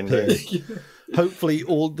the Yarmouth window. Pier. Hopefully,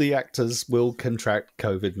 all the actors will contract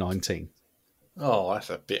COVID-19. Oh, that's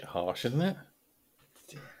a bit harsh, isn't it?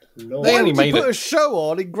 Lord. They Why only would you made put it. a show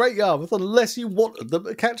on in Great Yarmouth unless you wanted them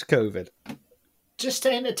to catch COVID? Just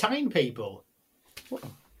to entertain people.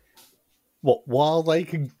 What, while they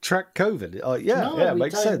can track COVID? No, it we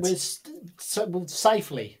makes don't. sense. We're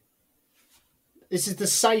safely. This is the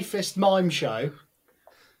safest mime show.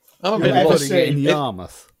 I'm a You've bit ever lost. seen. In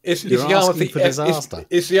Yarmouth. Is You're Yarmouth asking for disaster.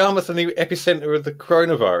 is Yarmouth the epicenter of the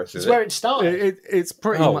coronavirus? Is It's it? where it started. It's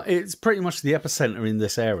pretty Oh. much it's pretty much the epicenter in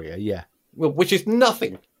this area. Yeah. Well, which is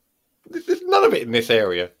nothing. There's none of it in this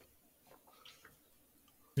area.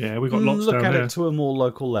 Yeah, we've got lots Look down at there. it to a more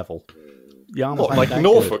local level. Yarmouth What, ain't like that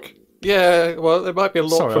Norfolk? good. Yeah, well, there might be a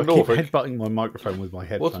lot Sorry, I from keep Norfolk. headbutting my microphone with my Well,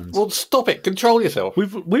 headphones. well, stop it. Control yourself.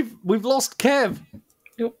 We've lost Kev.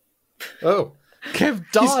 Oh. Kev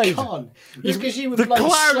died. He's gone. It's because you were The bloody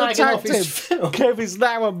clown slagging off attacked his him. film. Kev is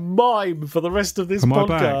now a mime for the rest of this Am I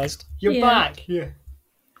back? podcast. You're Yeah. back. Yeah.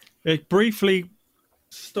 It briefly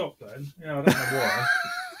stopped then. Yeah, I don't know why.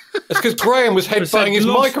 It's because Graham was said headbutting his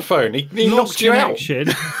lost- microphone. He Lost knocked you out. connection.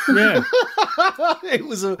 Yeah, It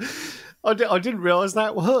was I didn't realise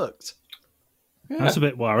that worked. that's a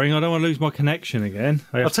bit worrying. I don't want to lose my connection again.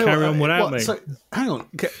 I I'll have to tell you carry what, on without me. So, hang on.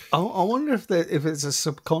 I wonder if it's a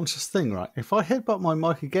subconscious thing, right? If I headbutt my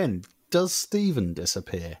mic again, does Stephen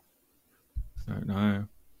disappear? I don't know.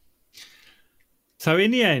 So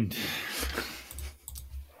in the end,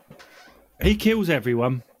 he kills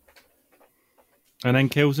everyone and then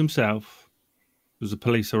kills himself as the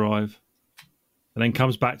police arrive and then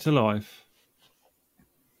comes back to life.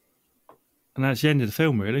 And that's the end of the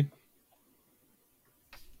film, really.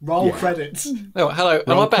 Roll credits. Oh, hello. Am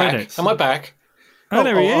Roll I back? credits. Am I back? Oh,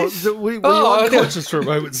 there he is. We were Oh, I unconscious for a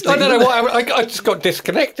moment, I Stephen. don't know why. I just got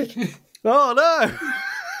disconnected. Oh, no.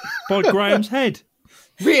 By Graham's head.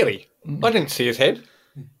 Really? I didn't see his head.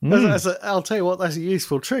 I'll tell you what, that's a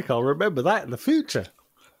useful trick. I'll remember that in the future.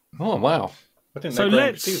 Oh, wow. I didn't So know Graham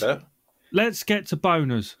let's- could do that. Let's get to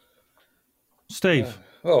boners. Steve.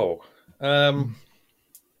 Oh,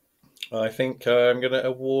 I think I'm going to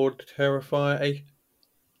award Terrifier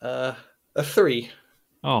a 3.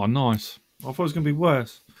 Oh, nice. I thought it was going to be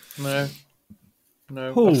worse. No.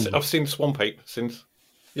 Ooh. I've seen Swamp Ape since.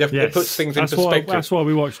 Yeah, Yes. it puts things in that's perspective. Why, that's why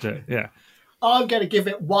we watched it. Yeah. I'm going to give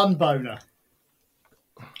it one boner.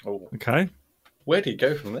 Oh, Okay. where do you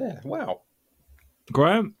go from there? Wow.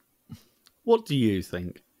 Graham. What do you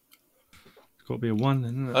think? It's got to be a 1,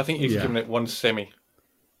 isn't it? I think you've Yeah. given it 1 semi.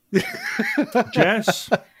 Jess.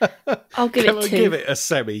 I'll give Can it I 2. give it a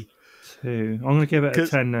semi? 2. I'm going to give it a 'Cause-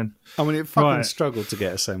 10 then. I mean, it fucking Right. struggled to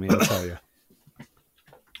get a semi, I'll tell you.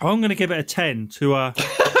 I'm going to give it a 10 to get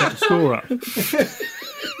the score up.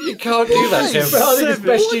 You can't do that, Kev. But I think it's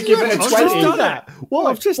best you give it a I've just 20. done that. Why?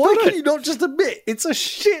 I've just Why done can it. you not just admit it's a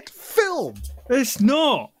shit film? It's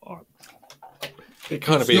not. It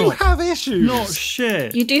can't be. You have issues. Not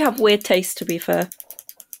shit. You do have weird taste, to be fair.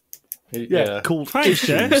 Yeah, called Thanks,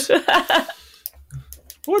 issues. Jess.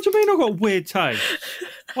 What do you mean I got weird taste?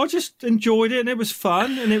 I just enjoyed it and it was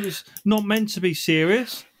fun and it was not meant to be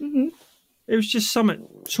serious. Mm-hmm. It was just something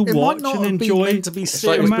to It watch might not and have been enjoy. meant to be like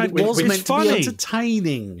serious, but it we- was we- meant it's to be funny.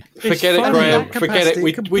 entertaining. Forget it, funny. Graham. That Forget it. capacity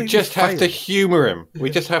We completely just have to failed. humour him. We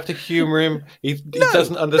just have to humour him. He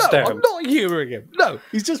doesn't understand. No, I'm not humouring him. No,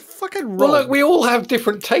 he's just fucking wrong. Well, look, we all have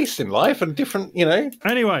different tastes in life and different,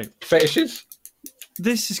 Anyway, fetishes.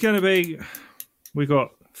 this is going to be. We got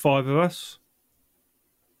 5 of us.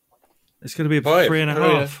 It's going to be a 5? 3.5.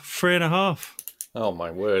 Oh, yeah. 3.5. Oh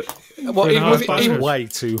my word! Three and What, a half That's bonus. way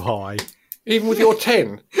too high. even with your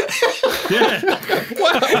 10? Yeah.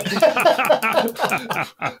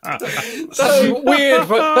 That's weird.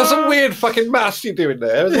 That's some weird fucking maths you're doing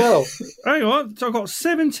there as well. Hang on. So I've got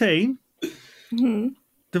 17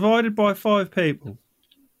 divided by 5 people.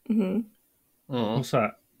 What's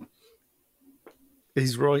that?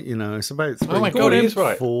 He's right, it's about 3. Oh my God, he is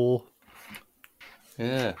right. 4.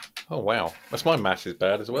 Yeah. Oh wow. That's my maths is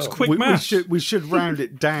bad as well. Quick We maths. should round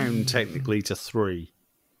it down technically to 3.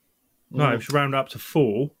 No, we should round up to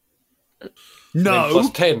 4. No, Plus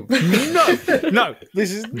 10. no,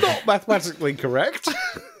 this is not mathematically correct.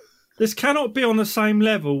 This cannot be on the same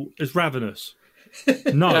level as Ravenous.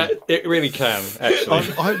 No. It really can, actually.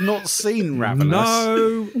 I've not seen Ravenous.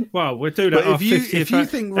 No. Well, we'll do that. But if you 50th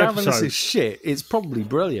think Ravenous episode. is shit, it's probably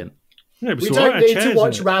brilliant. Yeah, We don't need to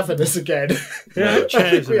watch Ravenous again. Yeah, it had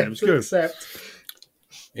chairs We in it. It have was to good. accept.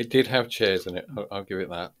 It did have chairs in it. I'll give it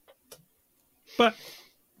that. But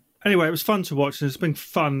anyway, it was fun to watch, and it's been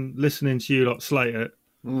fun listening to you lot slate it,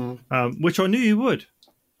 which I knew you would.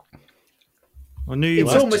 I knew you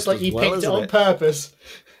It's would. almost like you well, picked it isn't on it? purpose.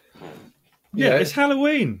 Yeah, it's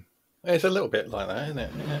Halloween. It's a little bit like that, isn't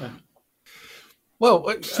it? Yeah. Well,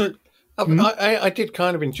 So, I did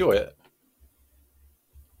kind of enjoy it.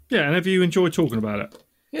 yeah, and have you enjoyed talking about it?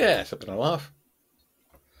 Yeah, it's a bit of a laugh.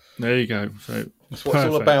 There you go. So That's what it's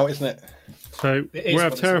all about, isn't it? So It is we'll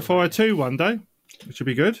have what it's all Terrifier 2 one day, which will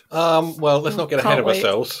be good. Well, let's not get ahead Can't of wait.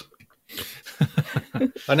 ourselves.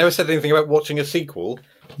 I never said anything about watching a sequel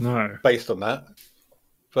No. based on that,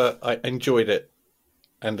 but I enjoyed it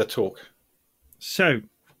and the talk. So,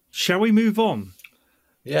 shall we move on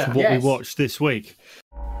Yeah. to what Yes. we watched this week?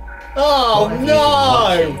 Oh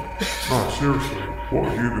no! No, seriously, what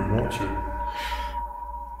have you been watching?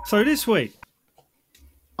 So this week,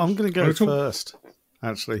 I'm going to go Wanna talk- first,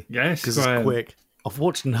 actually. Yes, because go it's ahead. quick. I've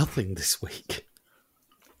watched nothing this week.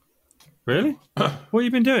 really? What have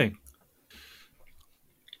you been doing?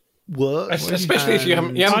 Work, Especially if you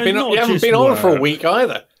haven't I'm been, not you haven't just been on for a work. week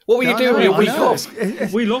either. What were you doing with your week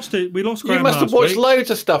off? We lost it. We lost You Graham must have last watched week. loads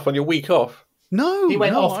of stuff on your week off. No, He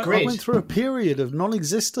went no, off I grid. went through a period of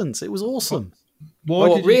non-existence. It was awesome. Why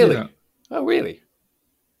Oh, did you really? do that? Oh, really?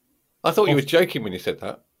 I thought you were joking when you said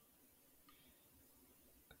that.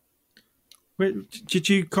 Wait, did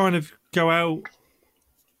you kind of go out,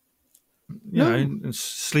 you know, and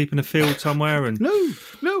sleep in a field somewhere and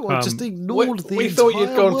No, I just ignored the We thought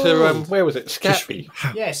you'd gone to world. where was it? Scrappy.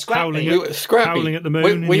 Yeah, howling Scrappy. You were Scrappy. howling at the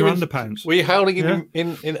moon in your underpants? Were you howling Yeah.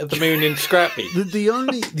 in at the moon in Scrappy? The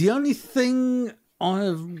only thing I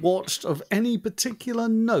have watched of any particular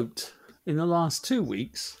note in the last 2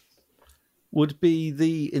 weeks would be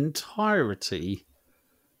the entirety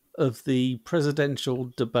of the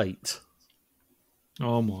presidential debate,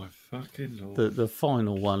 Oh my fucking lord! the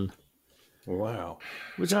final one, Wow.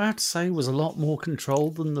 which I have to say was a lot more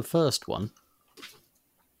controlled than the first one.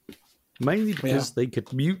 Mainly because they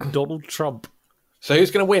could mute Donald Trump. So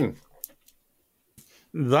who's going to win?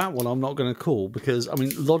 That one I'm not going to call because, I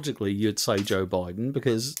mean, logically you'd say Joe Biden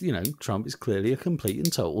because, Trump is clearly a complete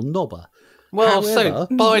and total knobber. Well, However-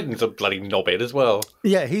 so Biden's a bloody knobhead as well.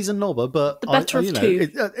 Yeah, he's a knobber, but The better of two.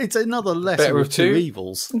 it's another lesser Better of of two two?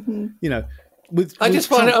 evils. With I with just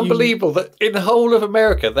find it Trump, unbelievable that in the whole of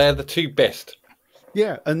America, they're the two best.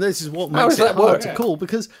 Yeah, and this is what How makes does it that hard work? to call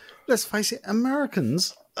because let's face it,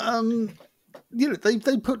 Americans,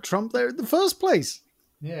 they put Trump there in the first place.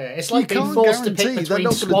 Yeah, it's You like being can't forced to guarantee pick they're between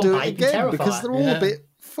not going to do it Swampite and again because Terrifier. they're all Yeah. a bit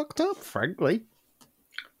fucked up, frankly.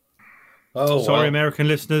 Oh, Sorry, wow. American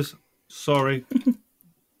listeners. Sorry.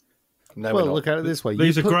 No, Well, we're look not. at it this way: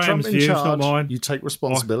 These you are put Trump Graham's in views, charge, not mine. you take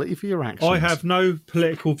responsibility for your actions. I have no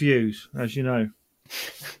political views, as you know.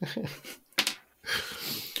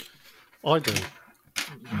 I do.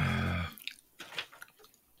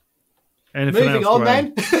 Anything Moving else, on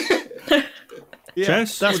Graham? then. Yeah,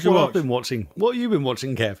 Jess, that's what'd you what watch? I've been watching. What have you been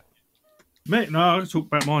watching, Kev? Mate, no, I'll talk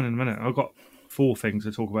about mine in a minute. I've got 4 things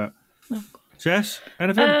to talk about. Jess,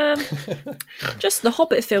 anything? Just the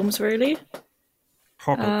Hobbit films, really.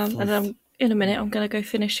 Hobbit. And in a minute, I'm going to go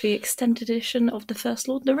finish the extended edition of the first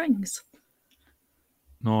Lord of the Rings.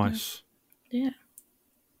 Nice. Yeah.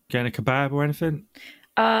 Getting a kebab or anything?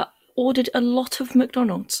 Ordered a lot of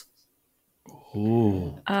McDonald's.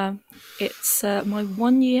 Ooh. It's my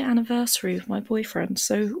 1 year anniversary with my boyfriend,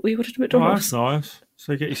 so we ordered Oh, McDonald's. that's nice.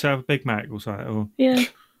 So you get yourself a Big Mac or something. Or... Yeah.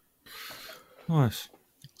 Nice.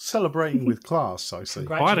 Celebrating with class, I see.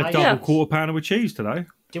 I had a double Yeah. quarter pounder with cheese today.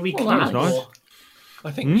 Do we Oh, clap? that's nice. or- I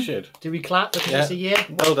think we should. Do we clap because Yeah. it's a year?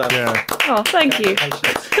 Well done. Yeah, Oh, thank you.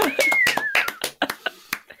 Congratulations.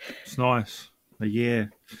 it's nice. A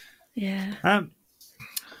year. Yeah.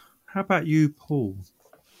 How about you, Paul?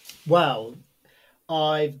 Well,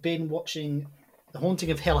 I've been watching The Haunting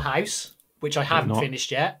of Hill House, which I haven't not. finished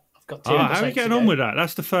yet. I've got two How are you episodes getting to on go. with that?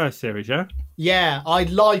 That's the first series, yeah? Yeah, I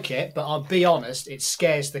like it, but I'll be honest, it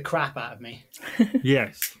scares the crap out of me.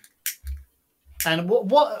 Yes. And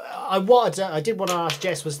I did want to ask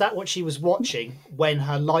Jess, was that what she was watching when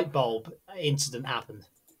her light bulb incident happened?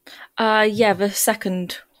 Yeah, the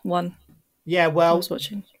second one Yeah, I well, was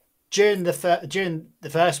watching. during the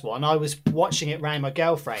first one, I was watching it around my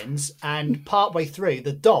girlfriend's, and partway through,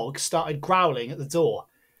 the dog started growling at the door,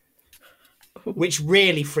 which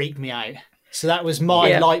really freaked me out. So that was my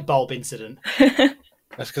Yeah. light bulb incident.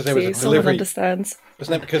 That's because there was See, a someone delivery. understands.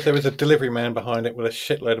 Wasn't that because there was a delivery man behind it with a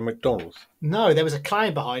shitload of McDonald's? No, there was a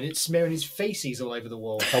clown behind it smearing his feces all over the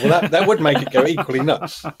wall. Oh, well, that would make it go equally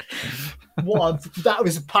nuts. That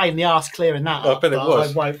was a pain in the arse clearing that I up. bet it but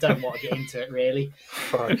was. don't want to get into it really.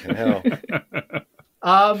 Fucking hell.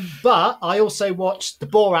 But I also watched the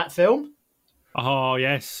Borat film. Oh,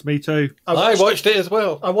 yes, me too. I watched it as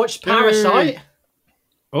well. I watched Parasite.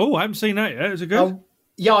 Oh, I haven't seen that yet. Is it good? Oh,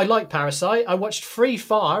 yeah, I like Parasite. I watched Free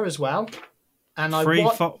Fire as well. And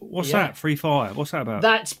What's that? Free Fire. What's that about?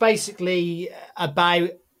 That's basically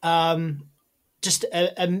about just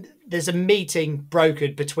there's a meeting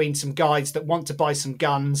brokered between some guys that want to buy some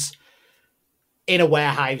guns in a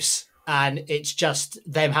warehouse, and it's just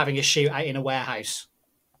them having a shootout in a warehouse.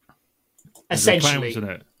 Is there Essentially, clowns in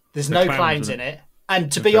it? there's There no are clowns in it. And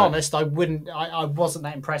to be Okay. honest, I wasn't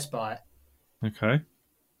that impressed by it. Okay.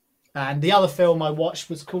 And the other film I watched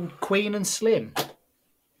was called Queen and Slim.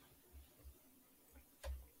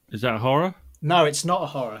 Is that a horror? No, it's not a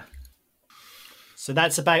horror. So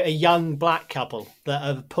that's about a young black couple that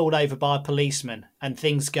are pulled over by a policeman, and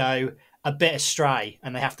things go a bit astray,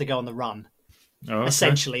 and they have to go on the run. Oh, okay.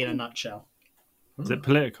 Essentially, in a nutshell. Is it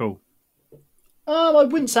political? I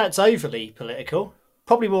wouldn't say it's overly political.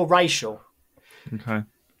 Probably more racial. Okay.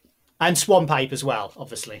 And Swamp Ape as well,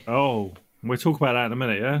 obviously. Oh, we'll talk about that in a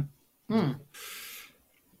minute, yeah?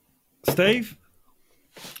 Steve?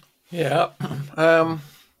 Yeah. God,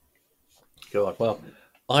 well,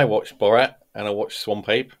 I watched Borat and I watched Swamp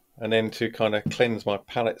Ape, and then to kind of cleanse my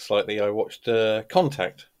palate slightly, I watched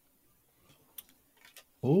Contact.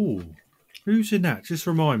 Oh. Who's in that? Just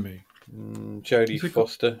remind me. Jodie Is it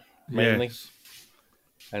Foster, mainly, Yes.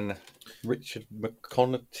 and Richard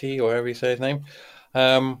McConaughey, or however you say his name.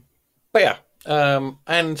 But yeah,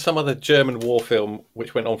 and some other German war film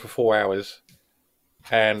which went on for 4 hours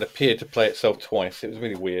and appeared to play itself twice. It was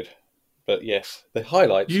really weird. But yes, the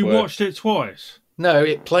highlights You were... watched it twice? No,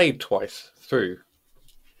 it played twice through.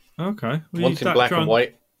 Okay. Were you Once in that black drunk? and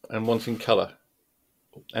white and once in colour.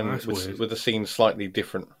 And That's weird. with the scenes slightly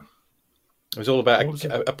different. It was all about What was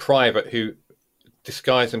it? a private who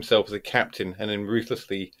disguised himself as a captain and then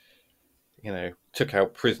ruthlessly, took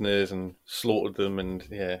out prisoners and slaughtered them. And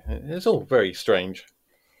yeah, it's all very strange.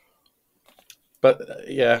 But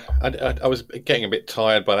yeah, I was getting a bit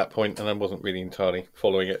tired by that point, and I wasn't really entirely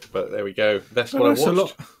following it. But there we go. That's what I watched. That's a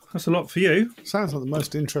lot. That's a lot for you. Sounds like the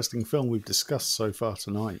most interesting film we've discussed so far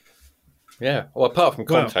tonight. Yeah. Well, apart from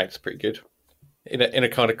Well- Contact, it's pretty good in a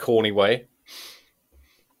kind of corny way,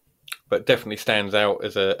 but definitely stands out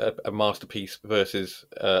as a masterpiece versus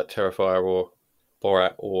Terrifier or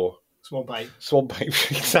Borat or Swamp Ape. Swamp Ape.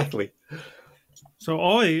 Exactly. So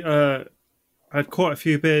I had quite a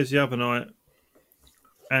few beers the other night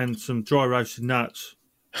and some dry roasted nuts,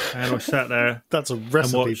 and I sat there That's a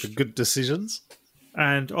recipe watched- for good decisions.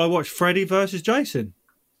 and I watched Freddy versus Jason,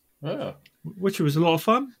 Oh. which was a lot of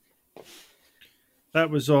fun. That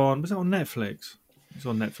was on. Was it on Netflix? It was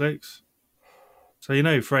on Netflix. So you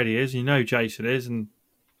know who Freddy is, and you know who Jason is, and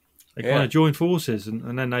they kind Yeah. of join forces,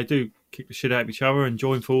 and then they do kick the shit out of each other and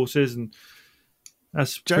join forces, and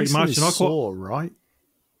that's pretty Jason much. is And I quite Saw, right?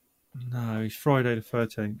 no, he's Friday the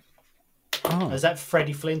 13th. Oh. Is that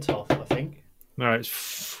Freddie Flintoff, I think? No, it's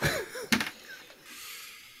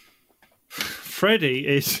Freddy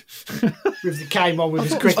is With the came on with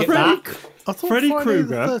his thought it was cricket Freddy. bat. I thought Freddy Friday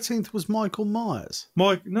Krueger. the 13th was Michael Myers.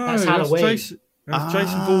 Mike. No, That's that's Halloween. Jason. That's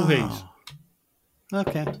Jason Voorhees,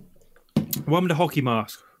 Okay. one with the hockey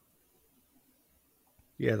mask.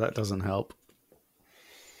 Yeah, that doesn't help.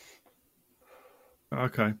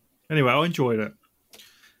 Okay. Anyway, I enjoyed it.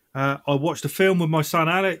 I watched a film with my son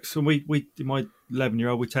Alex, and we my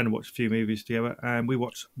 11-year-old, we tend to watch a few movies together, and we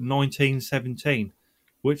watched 1917,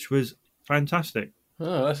 which was fantastic.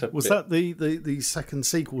 Oh, that's Was that the second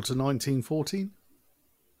sequel to 1914?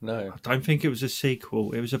 No. I don't think it was a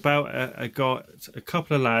sequel. It was about a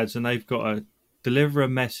couple of lads, and they've got to deliver a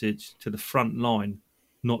message to the front line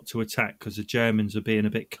not to attack because the Germans are being a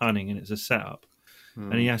bit cunning and it's a setup.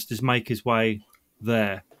 And he has to make his way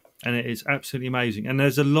there. And it is absolutely amazing. And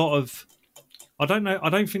there's a lot of... I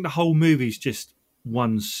don't think the whole movie's just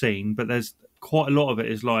one scene, but there's quite a lot of it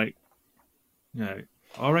is like, you know,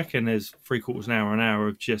 I reckon there's 3/4 an hour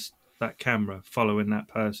of just that camera following that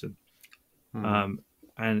person. And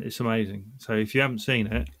it's amazing. So if you haven't seen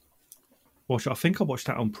it, watch it. I think I watched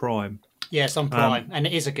that on Prime. Yes, on Prime. And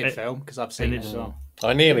it is a good film because I've seen it as well.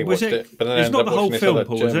 I nearly watched it, but then I it's ended not up the whole watching this film, other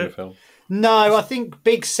Paul, is German it? film. No, I think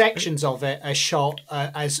big sections of it are shot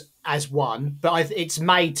as one, but it's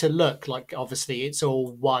made to look like obviously it's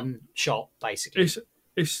all one shot basically.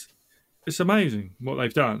 It's amazing what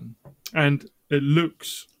they've done, and it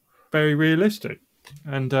looks very realistic,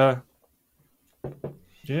 and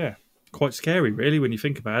yeah, quite scary really when you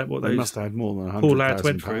think about it. What They must have had more than poor lads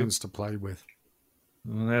went through. £100,000 to play with.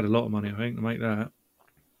 Well, they had a lot of money, I think, to make that.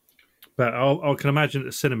 But I can imagine at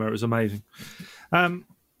the cinema it was amazing. I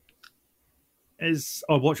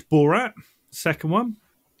watched Borat, the second one,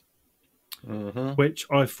 which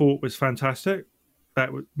I thought was fantastic. That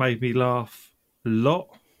made me laugh a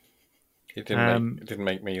lot. It didn't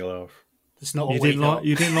make me laugh. It's not what You we didn't got. like.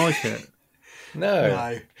 You didn't like it.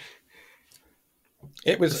 No.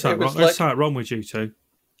 It was. There's something wrong with you two.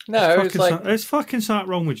 No, it's like there's fucking something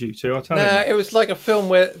wrong with you two. I tell you. it was like a film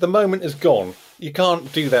where the moment is gone. You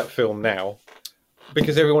can't do that film now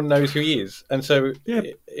because everyone knows who he is, and so Yeah,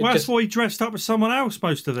 that's why he dressed up as someone else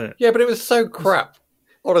most of it. Yeah, but it was so crap.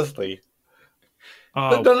 Honestly,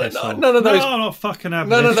 Oh, none of those. No, not fucking having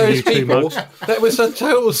None of this with those you too people. much. That was a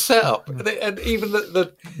total setup, and even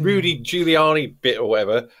the Rudy Giuliani bit or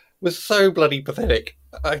whatever was so bloody pathetic.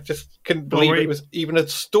 I just couldn't believe it was even a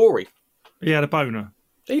story. He had a boner.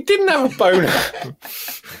 He didn't have a boner.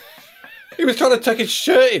 He was trying to tuck his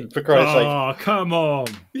shirt in, for Christ's sake. Oh, come on.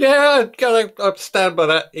 Yeah, I stand by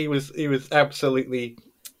that. He was absolutely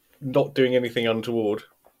not doing anything untoward.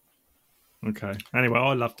 Okay. Anyway,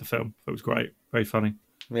 I loved the film. It was great. Very funny.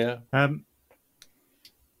 Yeah. I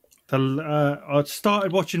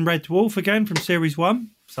started watching Red Dwarf again from series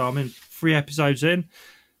 1. So I'm in 3 episodes in.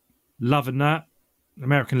 Loving that.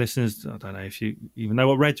 American listeners, I don't know if you even know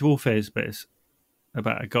what Red Dwarf is, but it's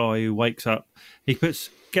about a guy who wakes up. He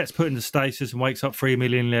gets put into stasis and wakes up 3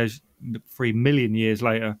 million years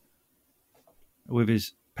later with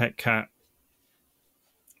his pet cat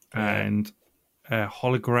and a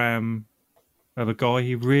hologram of a guy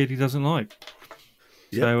he really doesn't like.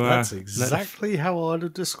 Yeah, So, that's exactly how I'd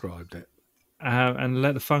have described it. And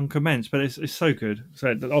let the fun commence. But it's so good.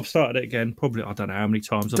 So I've started it again. Probably I don't know how many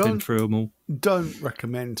times I've been through them all. Don't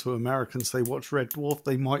recommend to Americans they watch Red Dwarf.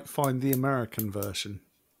 They might find the American version.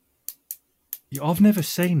 Yeah, I've never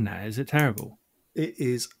seen that. Is it terrible? It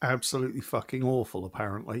is absolutely fucking awful.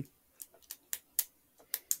 Apparently.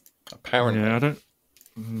 Apparently. Yeah, I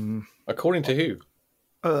don't. According to who?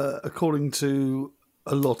 According to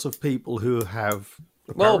a lot of people who have.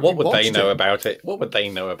 Well, what would they watched know it. about it? What would they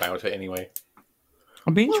know about it anyway?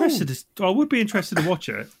 I'd be interested. I would be interested to watch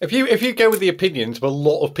it. If you go with the opinions of a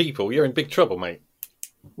lot of people, you're in big trouble, mate.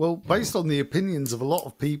 Well, based on the opinions of a lot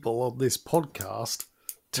of people on this podcast,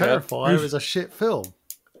 Terrifier is a shit film.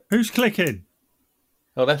 Who's clicking?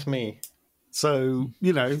 Oh, that's me. So,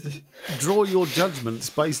 draw your judgments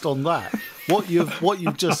based on that. What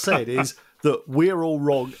you've just said is that we're all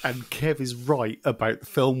wrong and Kev is right about the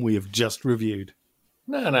film we have just reviewed.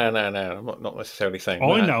 No. I'm not necessarily saying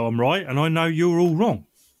I that. know I'm right, and I know you're all wrong.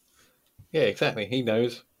 Yeah, exactly. He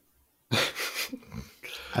knows.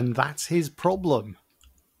 And that's his problem.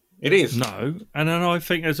 It is. No, and then I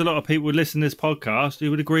think there's a lot of people who listen to this podcast who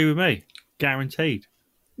would agree with me. Guaranteed.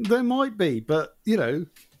 There might be, but,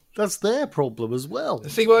 that's their problem as well.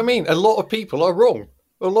 See what I mean? A lot of people are wrong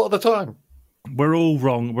a lot of the time. We're all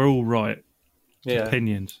wrong. We're all right. Yeah.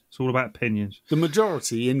 Opinions. It's all about opinions. The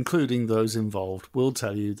majority, including those involved, will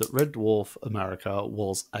tell you that Red Dwarf America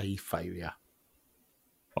was a failure.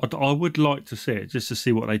 I would like to see it, just to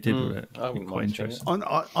see what they did with it. I wouldn't Quite mind seeing interesting.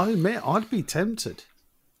 I admit, I'd be tempted,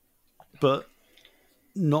 but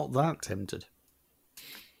not that tempted.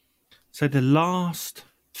 So the last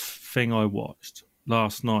thing I watched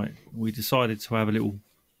last night, we decided to have a little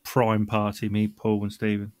prime party, me, Paul and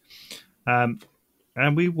Stephen. And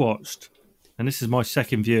we watched, and this is my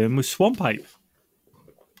second viewing, was Swamp Ape.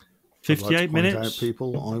 I'd like to 58 point minutes. out,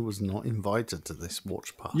 people, I was not invited to this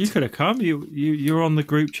watch party. You could have come. You're on the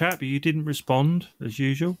group chat, but you didn't respond as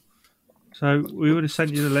usual. So we would have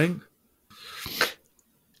sent you the link.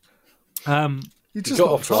 You just got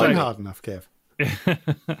not off trying track. hard enough, Kev.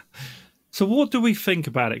 So what do we think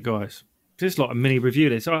about it, guys? Just like a mini review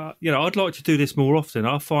of this. I'd like to do this more often.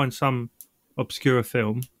 I'll find some obscure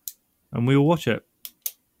film and we'll watch it.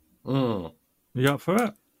 Mm. You up for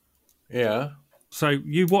it? Yeah. So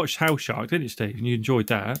you watched House Shark, didn't you, Steve? And you enjoyed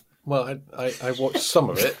that. Well, I watched some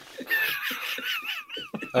of it.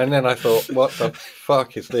 And then I thought, what the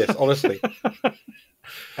fuck is this? Honestly.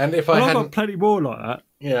 And if I I've hadn't... got plenty more like that.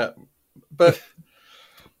 Yeah. But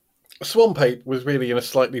Swamp Ape was really in a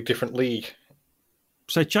slightly different league.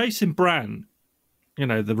 So Jason Brandt,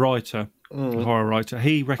 the writer, the horror writer,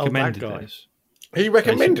 he recommended guy. this. He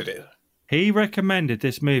recommended it. He recommended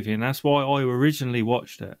this movie, and that's why I originally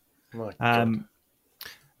watched it. My God.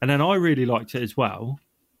 And then I really liked it as well,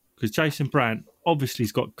 because Jason Brandt obviously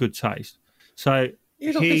has got good taste. So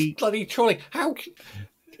You're not this bloody trolley. How?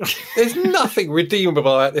 There's nothing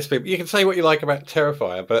redeemable about this film. You can say what you like about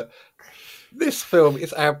Terrifier, but this film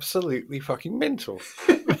is absolutely fucking mental.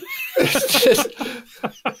 It's just,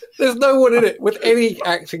 there's no one in it with any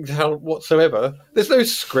acting talent whatsoever. There's no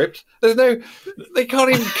script. They can't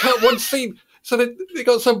even cut one scene. So they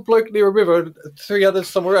got some bloke near a river and three others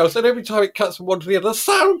somewhere else, and every time it cuts from one to the other, the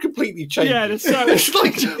sound completely changes. Yeah, the sound. It's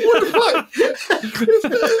like, what the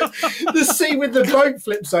fuck? The scene with the boat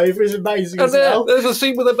flips over is amazing And as well. there's a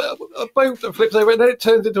scene with a boat that flips over, and then it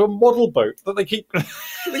turns into a model boat that they keep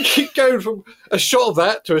going from a shot of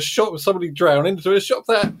that to a shot of somebody drowning to a shot of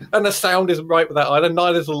that, and the sound isn't right with that either.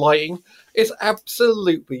 Neither's the lighting. It's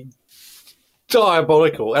absolutely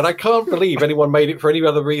diabolical, and I can't believe anyone made it for any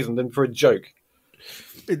other reason than for a joke.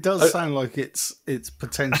 It does sound like it's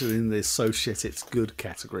potentially in this so shit it's good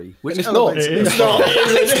category, which And it's not. elevates it. It's not.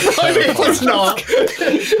 It's not.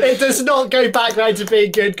 It does not go back round to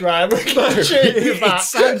being good, Graham. It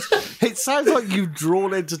sounds like you've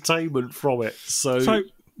drawn entertainment from it. So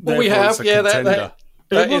Well, we therefore have, it's a yeah, contender.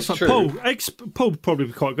 that It is was true. Paul would probably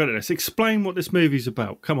be quite good at this. Explain what this movie's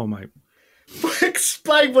about. Come on, mate.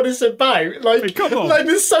 Explain what it's about. Like, Come on. like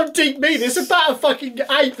there's some deep meaning. It's about a fucking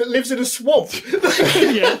ape that lives in a swamp.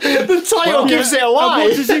 Yeah. The title gives it And away.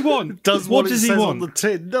 what does he want? Does what what does it he says want? on the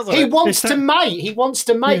tin, doesn't He it? wants It's to that- mate. He wants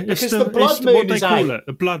to mate Yeah, because it's the blood it's moon what they is call out. it,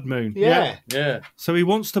 the blood moon. Yeah. Yeah. So he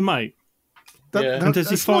wants to mate. Yeah. And does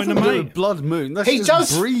he that's find nothing a to do mate? with blood moon. That's He just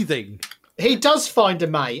does. breathing. He does find a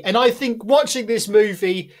mate, and I think watching this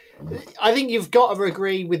movie, I think you've got to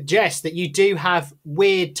agree with Jess that you do have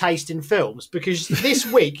weird taste in films, because this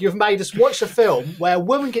week you've made us watch a film where a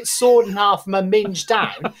woman gets sawed in half and minged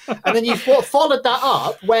down, and then you've followed that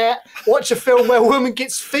up watch a film where a woman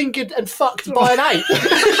gets fingered and fucked by an ape.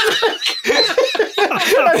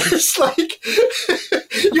 And it's like I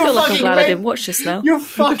you're feel like I'm fucking glad I didn't watch this now. you're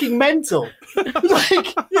fucking mental.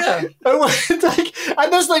 Yeah.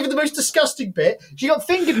 And that's not even the most disgusting bit. She got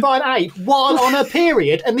fingered by an ape while on her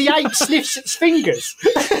period, and the ape sniffs its fingers.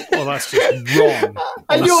 Well, that's just wrong.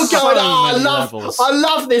 And on you're so going, I many love levels. I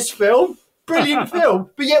love this film. Brilliant film.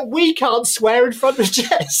 But yet we can't swear in front of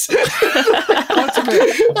Jess.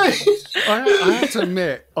 I have to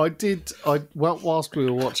admit, whilst we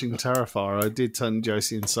were watching Terrifier, I did turn to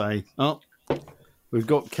Josie and say, "Oh, we've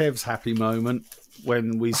got Kev's happy moment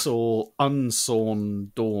when we saw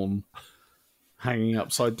unsawn Dawn hanging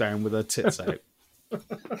upside down with her tits out." I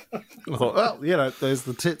thought, well, there's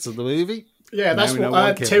the tits of the movie. Yeah, that's Now we know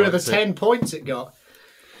what why Kev 2 of the likes it. 10 points it got.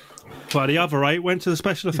 But the other 8 went to the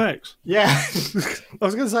special effects. Yeah. I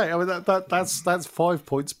was going to say, I mean, that's 5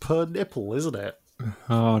 points per nipple, isn't it?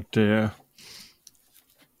 Oh, dear.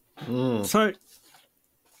 So,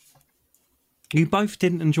 you both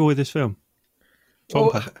didn't enjoy this film?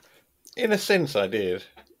 Well, in a sense, I did.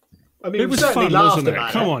 I mean, It was certainly fun, laughed wasn't it?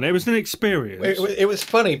 about Come on, it was an experience. It was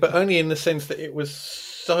funny, but only in the sense that it was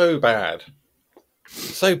so bad.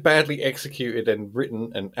 So badly executed and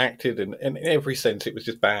written and acted, and in every sense, it was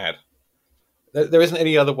just bad. There isn't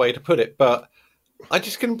any other way to put it, but I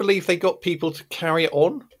just couldn't believe they got people to carry it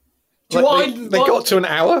on. They got to an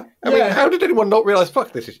hour. I mean, how did anyone not realise,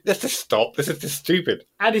 fuck, let's just stop. This is just stupid.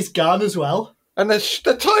 And his gun as well. And the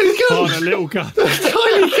tiny gun. Oh, the little gun. The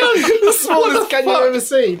tiny gun. The smallest gun you've ever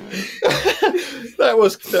seen. That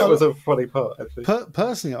was a funny part, actually.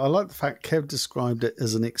 Personally, I like the fact Kev described it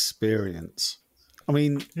as an experience. I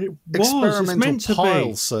mean, It was. It's experimental meant to pile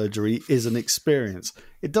be. surgery is an experience.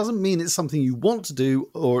 It doesn't mean it's something you want to do,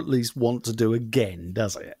 or at least want to do again,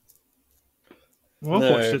 does it? Well, I've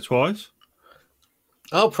No. watched it twice.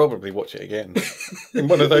 I'll probably watch it again. In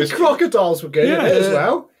one of those. Crocodiles were good in it as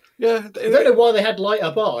well. Yeah, I don't know why they had light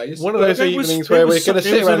up eyes. one of those It was- evenings where it we're was- going to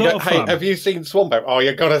it sit was a around and lot go, of "Hey, fun." have you seen Swamp Ape? Oh,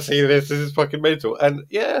 you got to see this. This is fucking mental." And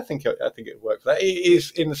yeah, I think it works. It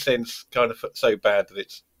is, in a sense, kind of so bad that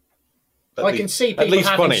it's. I can see people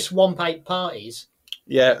having funny. Swamp Ape parties,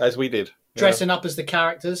 Yeah, as we did. dressing up as the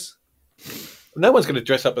characters. No one's going to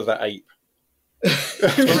dress up as that ape.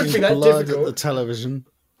 It wouldn't be that Blood at the difficult. television.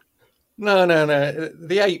 No.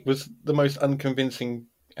 The ape was the most unconvincing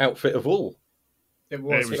outfit of all. It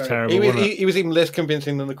was, It was very- terrible, wasn't it? He was even less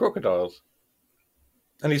convincing than the crocodiles.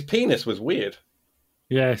 And his penis was weird.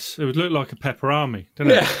 Yes, it would look like a pepperami,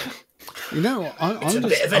 didn't Yeah. it? You know, I'm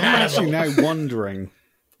bit of an actually now wondering.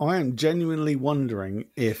 I am genuinely wondering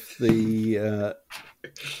if the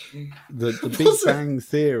Big Bang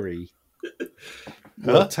Theory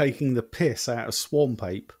were taking the piss out of Swamp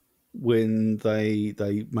Ape when they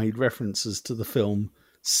made references to the film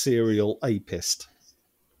Serial Apist.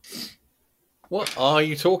 What are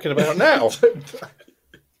you talking about now? The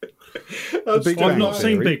Big I've Bang not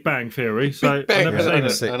seen Theory Big Bang Theory, so I've Bang, never I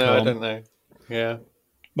seen it. I don't know. Yeah.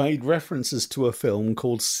 made references to a film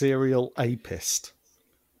called Serial Apist.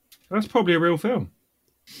 That's probably a real film.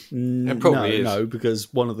 It probably is. No,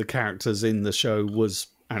 because one of the characters in the show was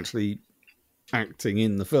actually acting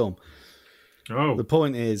in the film. Oh, The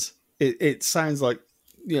point is, it sounds like,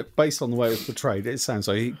 based on the way it was portrayed, it sounds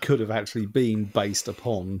like it could have actually been based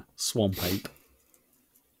upon Swamp Ape.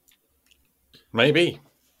 Maybe.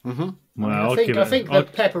 well, I think the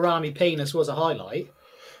pepperami penis was a highlight.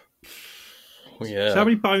 Yeah. So how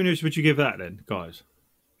many boners would you give that then, guys?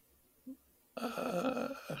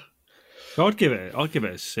 I'd give it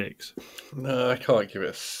a 6. No, I can't give it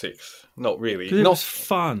a 6. Not really. 'Cause it Not. was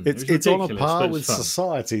fun. It's it was on a ridiculous, par but it with was fun.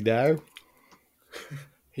 society now.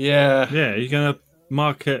 Yeah. Yeah, you're going to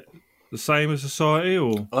mark it the same as society,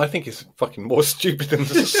 or I think it's fucking more stupid than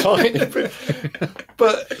the society.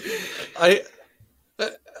 but I.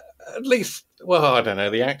 At least, well, I don't know.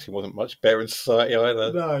 The acting wasn't much better in society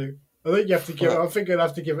either. No, I think you have to give. I think I'd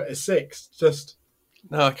have to give it a 6. Just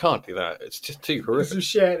No, I can't do that. It's just too for some horrific.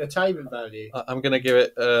 sheer entertainment value. I'm going to give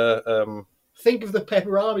it. Think of the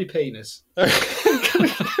pepperami penis.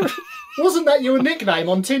 Wasn't that your nickname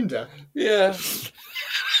on Tinder? Yeah.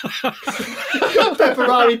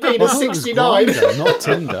 Pepperami I penis thought it was 69. Grindr, not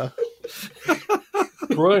Tinder.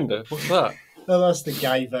 Grinder. What's that? Oh, that's the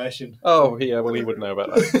gay version. Oh, yeah. Well, he would know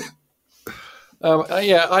about that.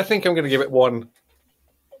 Yeah, I think I'm going to give it 1.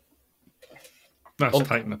 that's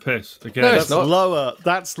taking the piss again. No, it's That's not. lower.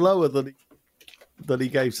 That's lower than he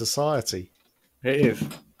gave society. It is.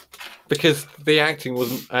 Because the acting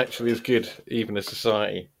wasn't actually as good, even as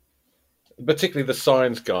society. Particularly the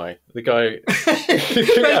science guy. The guy.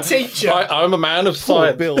 The teacher. I'm a man of Poor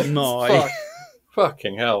science. Bill Nye.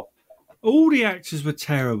 Fucking hell. All the actors were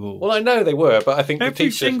terrible. Well, I know they were, but I think Every the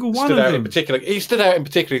teacher single one stood of out in them. particular. He stood out in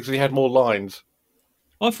particular because he had more lines.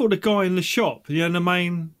 I thought the guy in the shop, the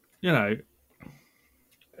main,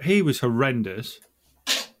 he was horrendous.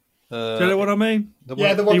 Do you know what I mean?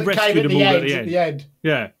 Yeah, the one He that came rescued at them the all end. At the end.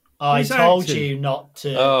 Yeah. I His told acting. you not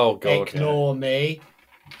to Oh, God, ignore me.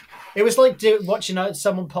 It was like watching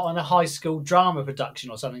someone put on a high school drama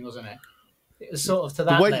production or something, wasn't it? It was sort of to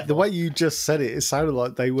that level. The way you just said it, it sounded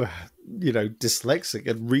like they were, dyslexic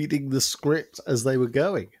and reading the script as they were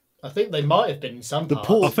going. I think they might have been in some The parts.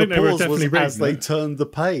 pause, think the they were pause was definitely as they reading it. turned the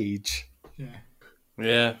page.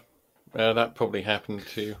 Yeah. That probably happened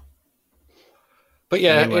too. But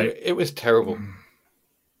yeah, Anyway. it was terrible.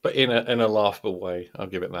 But in a laughable way. I'll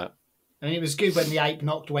give it that. And it was good when the ape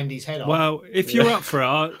knocked Wendy's head off. Well, if you're up for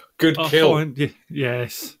it, Good I'll kill.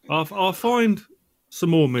 yes. I'll find some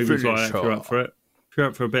more movies like that if Finish you're up for it. If you're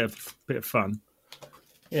up for a bit of fun.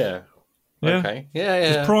 Yeah. Yeah. Okay.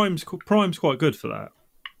 Yeah. Prime's quite good for that.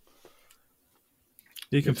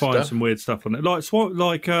 You can Good find stuff. some weird stuff on it,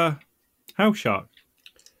 like House Shark.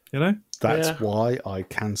 That's Yeah. why I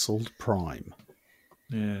cancelled Prime.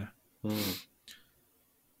 Yeah.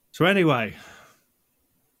 So anyway,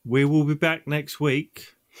 we will be back next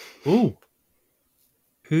week. Ooh.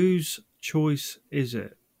 Whose choice is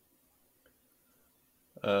it?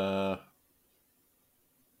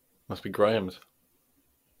 Must be Graham's.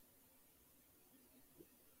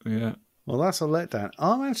 Yeah. Well, that's a letdown.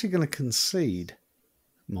 I'm actually going to concede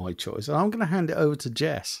my choice. I'm going to hand it over to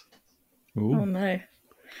Jess. Ooh. Oh no.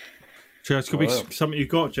 So it's going to Wow. be something you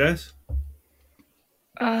got, Jess.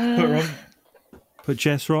 Put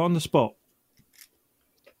Jess right on the spot.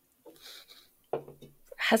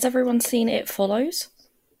 Has everyone seen It Follows?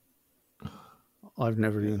 I've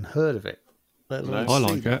never even heard of it. Let alone No. I seen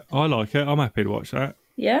like it. I like it. I'm happy to watch that.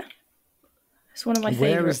 Yeah? It's one of my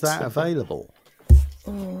Where favourites. is that available?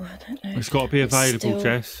 Oh, I don't know. It's got to be available, Still-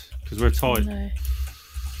 Jess, because we're tight. No.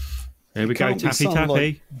 Here we go, Can't be tappy some,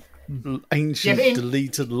 tappy. Ancient Yeah, but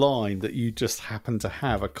deleted line that you just happen to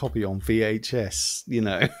have a copy on VHS, you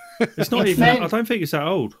know. It's not even. I don't think it's that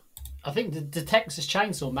old. I think the Texas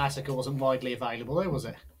Chainsaw Massacre wasn't widely available, though, was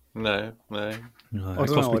it? No. No, I it don't cost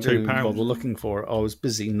know. me I didn't £2. bother looking for it. I was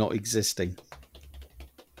busy not existing.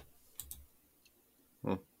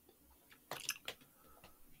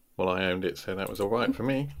 Well, I owned it, so that was all right for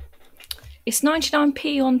me. It's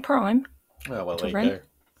 99p on Prime. Oh, well, there you rent. go.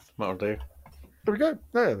 That'll do. There we go.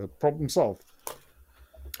 There, the problem solved.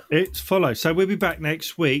 It follows. So we'll be back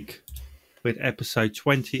next week with episode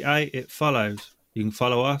 28. It follows. You can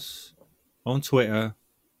follow us on Twitter,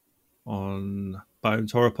 on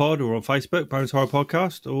Bones Horror Pod, or on Facebook, Bones Horror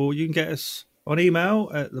Podcast, or you can get us on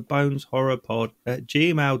email at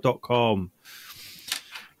thebonesHorrorPod@gmail.com.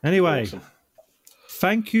 Anyway, Awesome.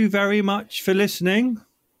 thank you very much for listening.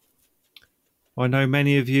 I know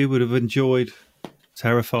many of you would have enjoyed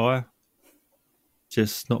Terrifier,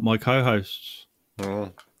 just not my co-hosts.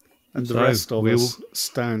 Mm. And the So, rest of we us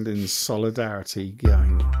stand in solidarity,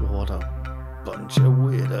 going, "What a bunch of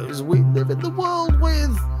weirdos we live in the world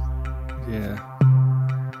with." Yeah.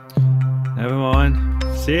 Never mind.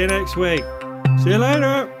 See you next week. See you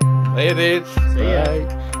later. There it is. See ya.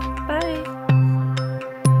 Bye.